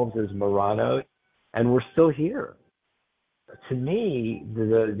ourselves as Marranos, and we're still here. To me,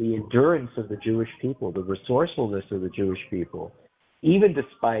 the endurance of the Jewish people, the resourcefulness of the Jewish people, even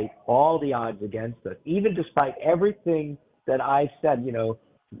despite all the odds against us, even despite everything that I said,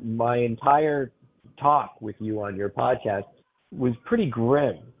 my entire talk with you on your podcast was pretty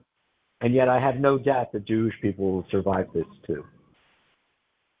grim. And yet I have no doubt the Jewish people will survive this too.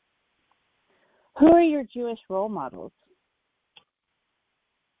 Who are your Jewish role models?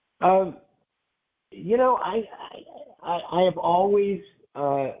 I have always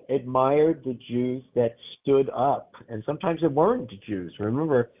admired the Jews that stood up, and sometimes it weren't the Jews.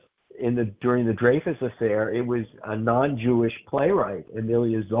 Remember, during the Dreyfus affair, it was a non-Jewish playwright,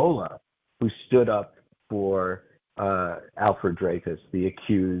 Emilia Zola, who stood up for Alfred Dreyfus, the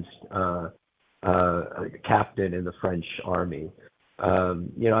accused captain in the French army.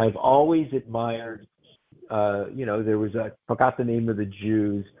 I've always admired, there was I forgot the name of the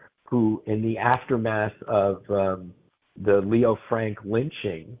Jews who, in the aftermath of the Leo Frank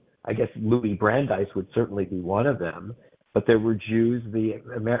lynching, I guess Louis Brandeis would certainly be one of them, but there were Jews,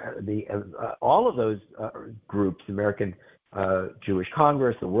 all of those groups, American Jewish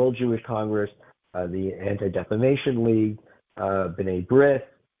Congress, the World Jewish Congress, the Anti-Defamation League, B'nai B'rith,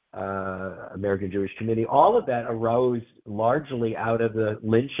 American Jewish Committee, all of that arose largely out of the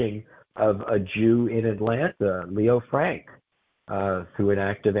lynching of a Jew in Atlanta, Leo Frank, through an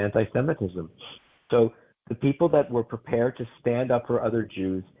act of anti-Semitism. So the people that were prepared to stand up for other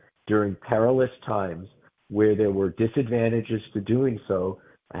Jews during perilous times where there were disadvantages to doing so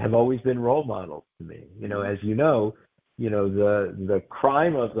have always been role models to me. As the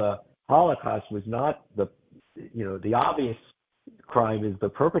crime of the Holocaust was not the obvious crime is the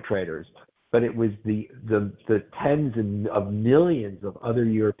perpetrators, but it was the tens of millions of other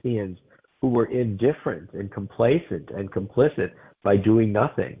Europeans who were indifferent and complacent and complicit by doing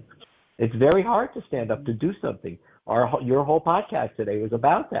nothing. It's very hard to stand up to do something. Your whole podcast today was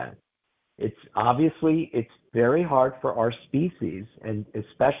about that. It's very hard for our species, and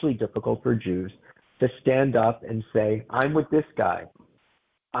especially difficult for Jews, to stand up and say, I'm with this guy.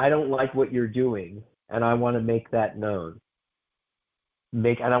 I don't like what you're doing, and I want to make that known.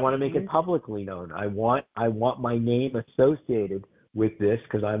 And I want to make it publicly known. I want my name associated with this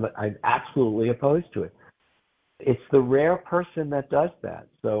because I'm absolutely opposed to it. It's the rare person that does that.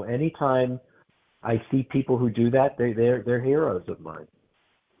 So anytime I see people who do that, they're heroes of mine.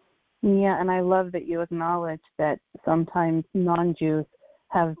 Yeah, and I love that you acknowledge that sometimes non-Jews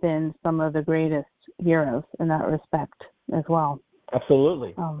have been some of the greatest heroes in that respect as well.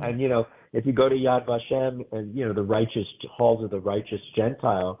 Absolutely. And, if you go to Yad Vashem and, the righteous halls of the righteous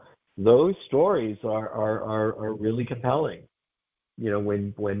Gentile, those stories are really compelling,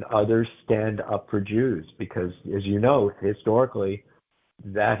 when others stand up for Jews, because, as you know, historically,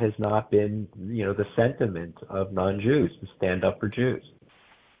 that has not been, the sentiment of non-Jews to stand up for Jews.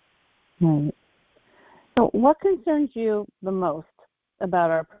 Right. So what concerns you the most about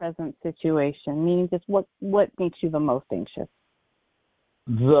our present situation? Meaning, just what makes you the most anxious?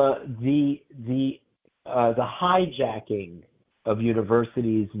 The hijacking of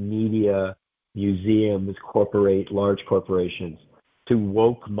universities, media, museums, large corporations, to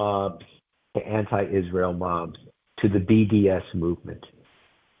woke mobs, to anti-Israel mobs, to the BDS movement.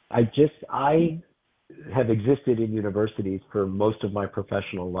 I have existed in universities for most of my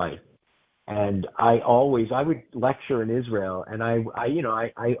professional life. And I would lecture in Israel, and I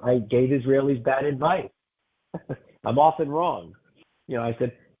gave Israelis bad advice. I'm often wrong. I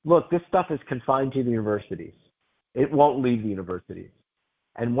said, look, this stuff is confined to the universities. It won't leave the universities.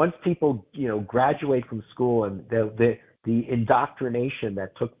 And once people, graduate from school, and the indoctrination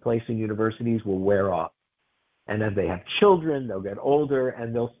that took place in universities will wear off. And as they have children, they'll get older,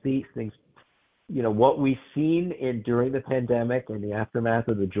 and they'll see things. What we've seen during the pandemic and the aftermath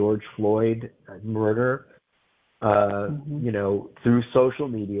of the George Floyd murder, through social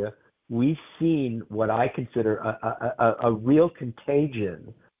media, we've seen what I consider a real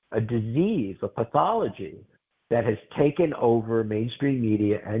contagion, a disease, a pathology that has taken over mainstream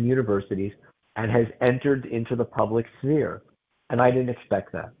media and universities and has entered into the public sphere. And I didn't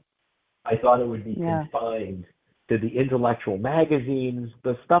expect that. I thought it would be confined to the intellectual magazines,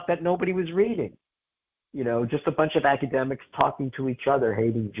 the stuff that nobody was reading. Just a bunch of academics talking to each other,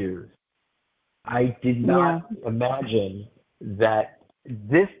 hating Jews. I did not imagine that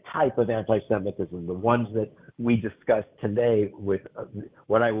this type of anti-Semitism, the ones that we discussed today with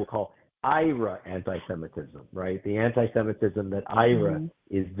what I will call IHRA anti-Semitism, right? The anti-Semitism that IHRA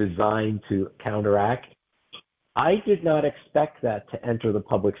is designed to counteract. I did not expect that to enter the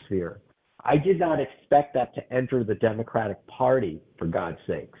public sphere. I did not expect that to enter the Democratic Party, for God's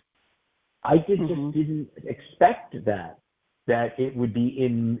sakes. I just didn't expect that it would be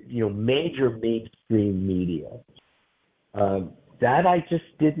in major mainstream media. That I just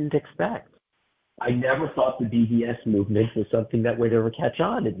didn't expect. I never thought the BDS movement was something that would ever catch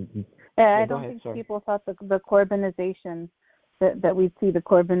on. I don't think people thought the Corbynization, that we'd see the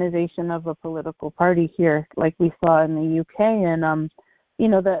Corbynization of a political party here, like we saw in the UK. And I'm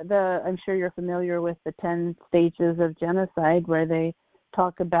sure you're familiar with the 10 stages of genocide, where they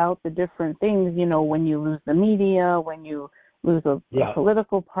talk about the different things, when you lose the media, when you lose a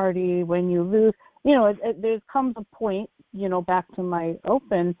political party, when you lose, there comes a point, back to my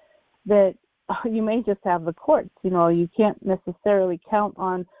open, that you may just have the courts. You can't necessarily count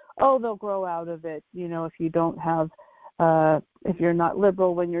on oh, they'll grow out of it. If you don't have, if you're not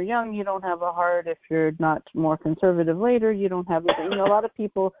liberal when you're young, you don't have a heart. If you're not more conservative later, you don't have a lot of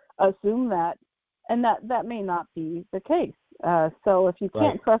people assume that, and that may not be the case. So if you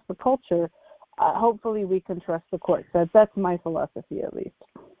can't trust the culture, hopefully we can trust the courts. That's my philosophy, at least.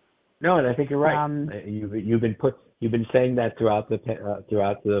 No, and I think you're right. You've been saying that throughout the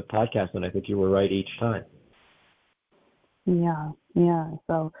podcast, and I think you were right each time. Yeah.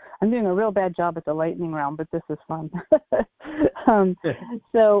 So I'm doing a real bad job at the lightning round, but this is fun.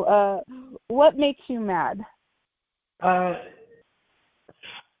 So what makes you mad?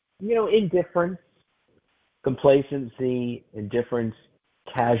 Indifference, complacency, indifference,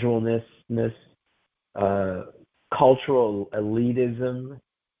 casualness, cultural elitism.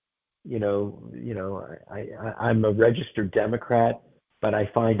 I'm a registered Democrat, but I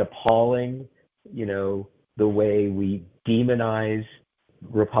find appalling, the way we demonize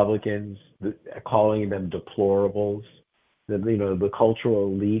Republicans, calling them deplorables. The cultural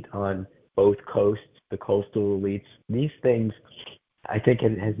elite on both coasts, the coastal elites. These things, I think,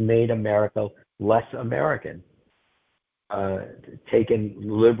 has made America less American. Taken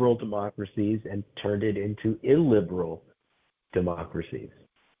liberal democracies and turned it into illiberal democracies.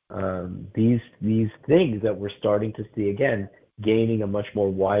 These things that we're starting to see again, gaining a much more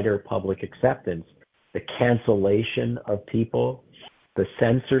wider public acceptance, the cancellation of people, the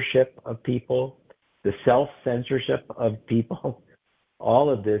censorship of people, the self-censorship of people, all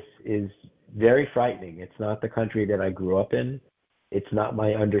of this is very frightening. It's not the country that I grew up in. It's not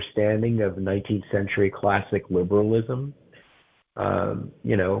my understanding of 19th century classic liberalism.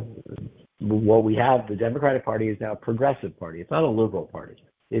 What we have, the Democratic Party is now a progressive party. It's not a liberal party.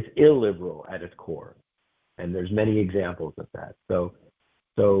 It's illiberal at its core. And there's many examples of that. So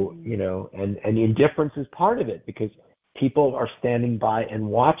and indifference is part of it, because people are standing by and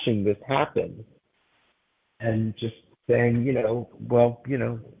watching this happen and just saying, it'll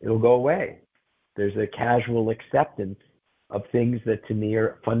go away. There's a casual acceptance of things that to me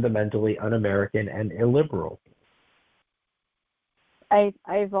are fundamentally un-American and illiberal.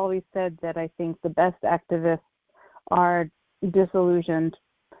 I've always said that I think the best activists are disillusioned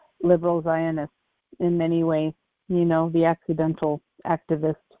liberal Zionists in many ways, the accidental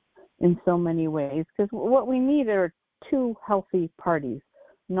activists in so many ways, because what we need are two healthy parties,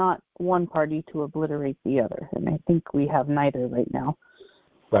 not one party to obliterate the other, and I think we have neither right now.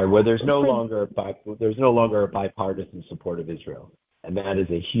 Right. Well, there's no longer a bipartisan support of Israel, and that is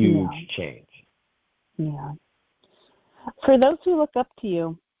a huge change. Yeah. For those who look up to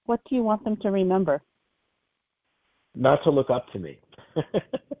you, what do you want them to remember? Not to look up to me.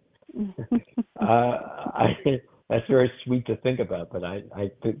 That's very sweet to think about, but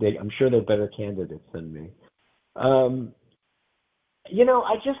I'm sure they're better candidates than me. I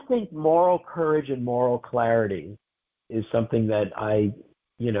just think moral courage and moral clarity is something that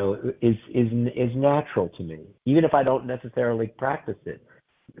is natural to me, even if I don't necessarily practice it.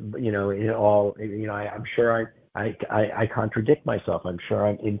 I'm sure I contradict myself. I'm sure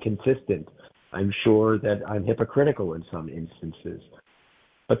I'm inconsistent. I'm sure that I'm hypocritical in some instances.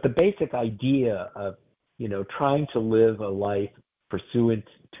 But the basic idea of, trying to live a life pursuant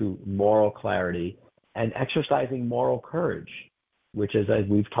to moral clarity and exercising moral courage, which, as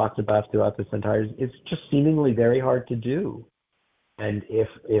we've talked about throughout this entire, is just seemingly very hard to do. And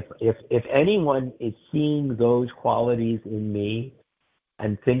if anyone is seeing those qualities in me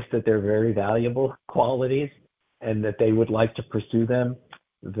and thinks that they're very valuable qualities and that they would like to pursue them,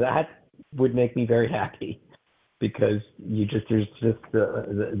 that would make me very happy, because there's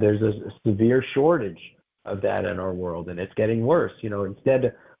a severe shortage of that in our world, and it's getting worse.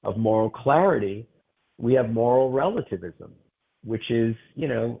 Instead of moral clarity, we have moral relativism, which is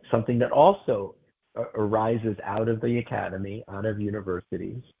something that also arises out of the academy, out of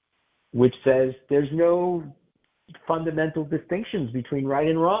universities, which says there's no fundamental distinctions between right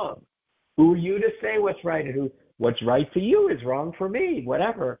and wrong. Who are you to say what's right, and what's right for you is wrong for me,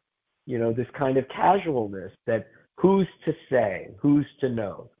 whatever. This kind of casualness that who's to say, who's to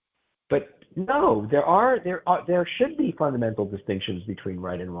know. But no, there should be fundamental distinctions between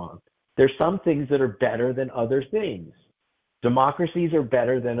right and wrong. There's some things that are better than other things. Democracies are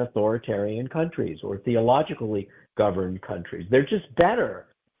better than authoritarian countries or theologically governed countries. They're just better.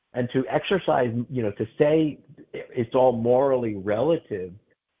 And to exercise, to say it's all morally relative,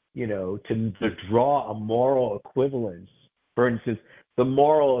 to draw a moral equivalence. For instance, the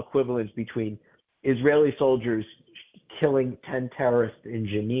moral equivalence between Israeli soldiers killing 10 terrorists in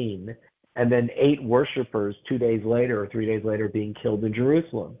Jenin and then 8 worshipers 2 days later or 3 days later being killed in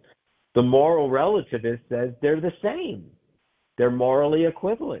Jerusalem. The moral relativist says they're the same. They're morally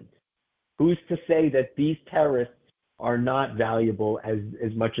equivalent. Who's to say that these terrorists are not valuable as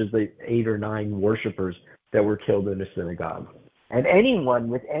much as the 8 or 9 worshipers that were killed in a synagogue? And anyone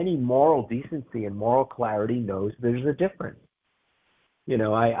with any moral decency and moral clarity knows there's a difference. You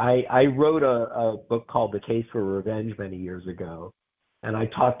know, I wrote a book called The Case for Revenge many years ago, and I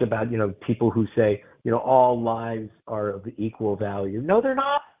talked about, you know, people who say, you know, all lives are of equal value. No, they're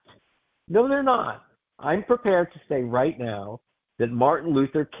not. No, they're not. I'm prepared to say right now that Martin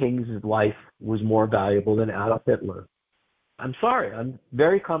Luther King's life was more valuable than Adolf Hitler. I'm sorry. I'm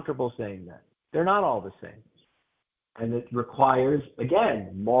very comfortable saying that. They're not all the same. And it requires, again,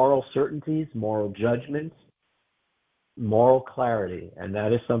 moral certainties, moral judgments, moral clarity. And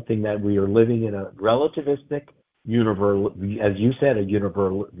that is something that we are living in a relativistic, as you said, a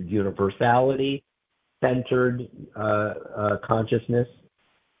universality-centered consciousness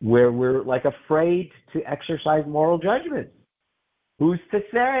where we're like afraid to exercise moral judgments. Who's to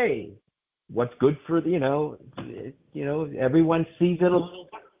say what's good for everyone sees it a little.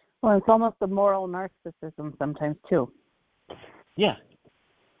 Well, it's almost a moral narcissism sometimes too. Yeah.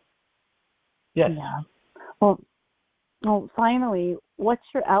 Yes. Yeah. Well, finally, what's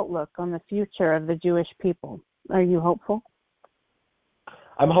your outlook on the future of the Jewish people? Are you hopeful?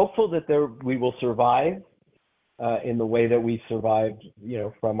 I'm hopeful that we will survive in the way that we survived,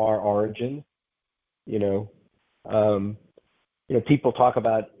 from our origins. People talk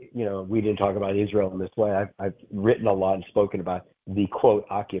about, we didn't talk about Israel in this way. I've written a lot and spoken about the, quote,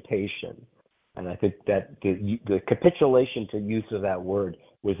 occupation. And I think that the capitulation to use of that word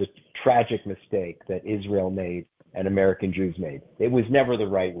was a tragic mistake that Israel made and American Jews made. It was never the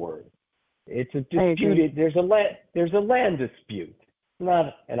right word. It's a disputed, there's a land dispute,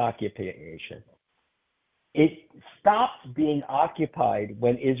 not an occupation. It stopped being occupied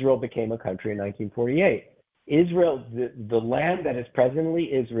when Israel became a country in 1948. Israel, the land that is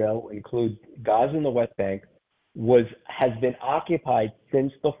presently Israel, includes Gaza and the West Bank, has been occupied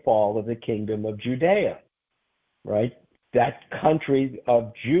since the fall of the Kingdom of Judea, right? That country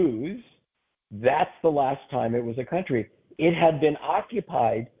of Jews, that's the last time it was a country. It had been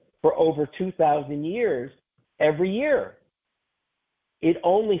occupied for over 2,000 years every year. It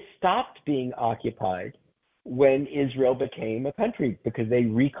only stopped being occupied when Israel became a country because they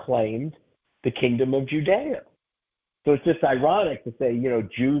reclaimed the Kingdom of Judea. So it's just ironic to say,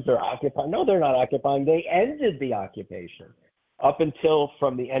 Jews are occupying. No, they're not occupying. They ended the occupation. Up until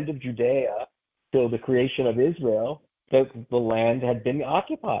from the end of Judea till the creation of Israel, the land had been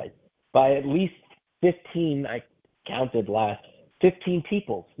occupied by at least 15, I counted last, 15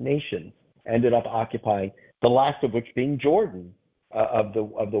 peoples, nations ended up occupying, the last of which being Jordan of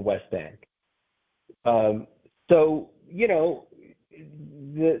the West Bank.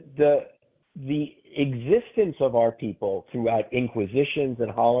 The existence of our people throughout inquisitions and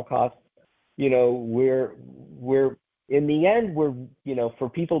holocausts, we're in the end, for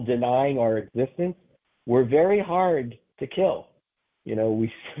people denying our existence, we're very hard to kill.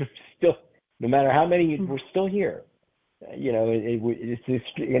 We still, no matter how many, we're still here. It's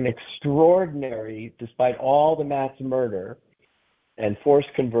an extraordinary, despite all the mass murder and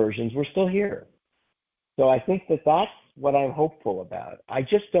forced conversions, we're still here. So I think that's what I'm hopeful about. I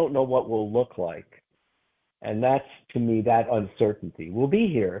just don't know what we'll look like. And that's, to me, that uncertainty. We'll be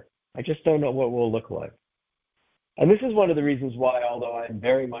here. I just don't know what we'll look like. And this is one of the reasons why, although I'm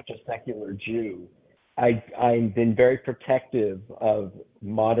very much a secular Jew, I've been very protective of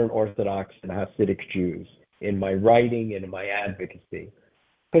modern Orthodox and Hasidic Jews in my writing and in my advocacy.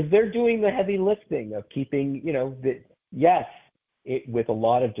 Because they're doing the heavy lifting of keeping, with a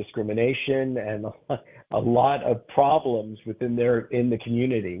lot of discrimination and a lot of problems in the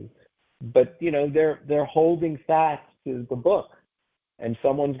community, but they're holding fast to the book, and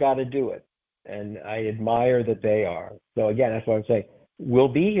someone's got to do it, and I admire that they are. So again, that's what I'm saying. We'll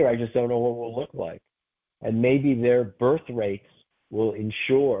be here. I just don't know what we'll look like, and maybe their birth rates will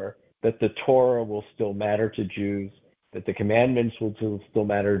ensure that the Torah will still matter to Jews, that the commandments will still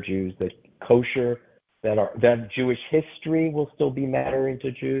matter to Jews, that kosher. That Jewish history will still be mattering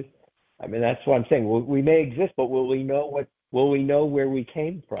to Jews. I mean, that's what I'm saying. We may exist, but will we know where we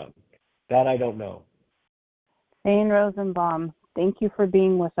came from? That I don't know. Thane Rosenbaum, thank you for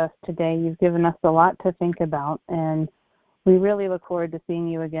being with us today. You've given us a lot to think about, and we really look forward to seeing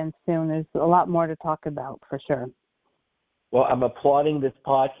you again soon. There's a lot more to talk about for sure. Well, I'm applauding this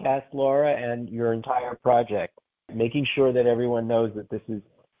podcast, Laura, and your entire project, making sure that everyone knows that this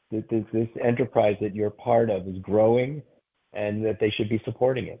enterprise that you're part of is growing and that they should be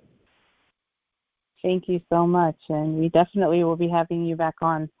supporting it. Thank you so much. And we definitely will be having you back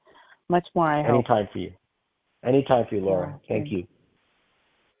on much more, I hope. Anytime for you. Anytime for you, Laura. Thank you.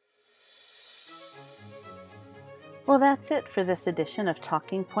 Well, that's it for this edition of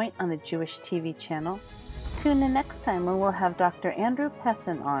Talking Point on the Jewish TV channel. Tune in next time when we'll have Dr. Andrew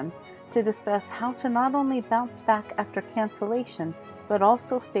Pessin on to discuss how to not only bounce back after cancellation, but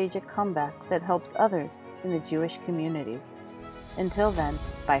also stage a comeback that helps others in the Jewish community. Until then,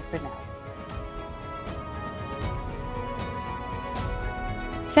 bye for now.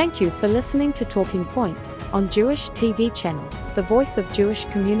 Thank you for listening to Talking Point on Jewish TV channel, the voice of Jewish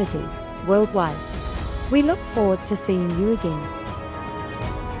communities worldwide. We look forward to seeing you again.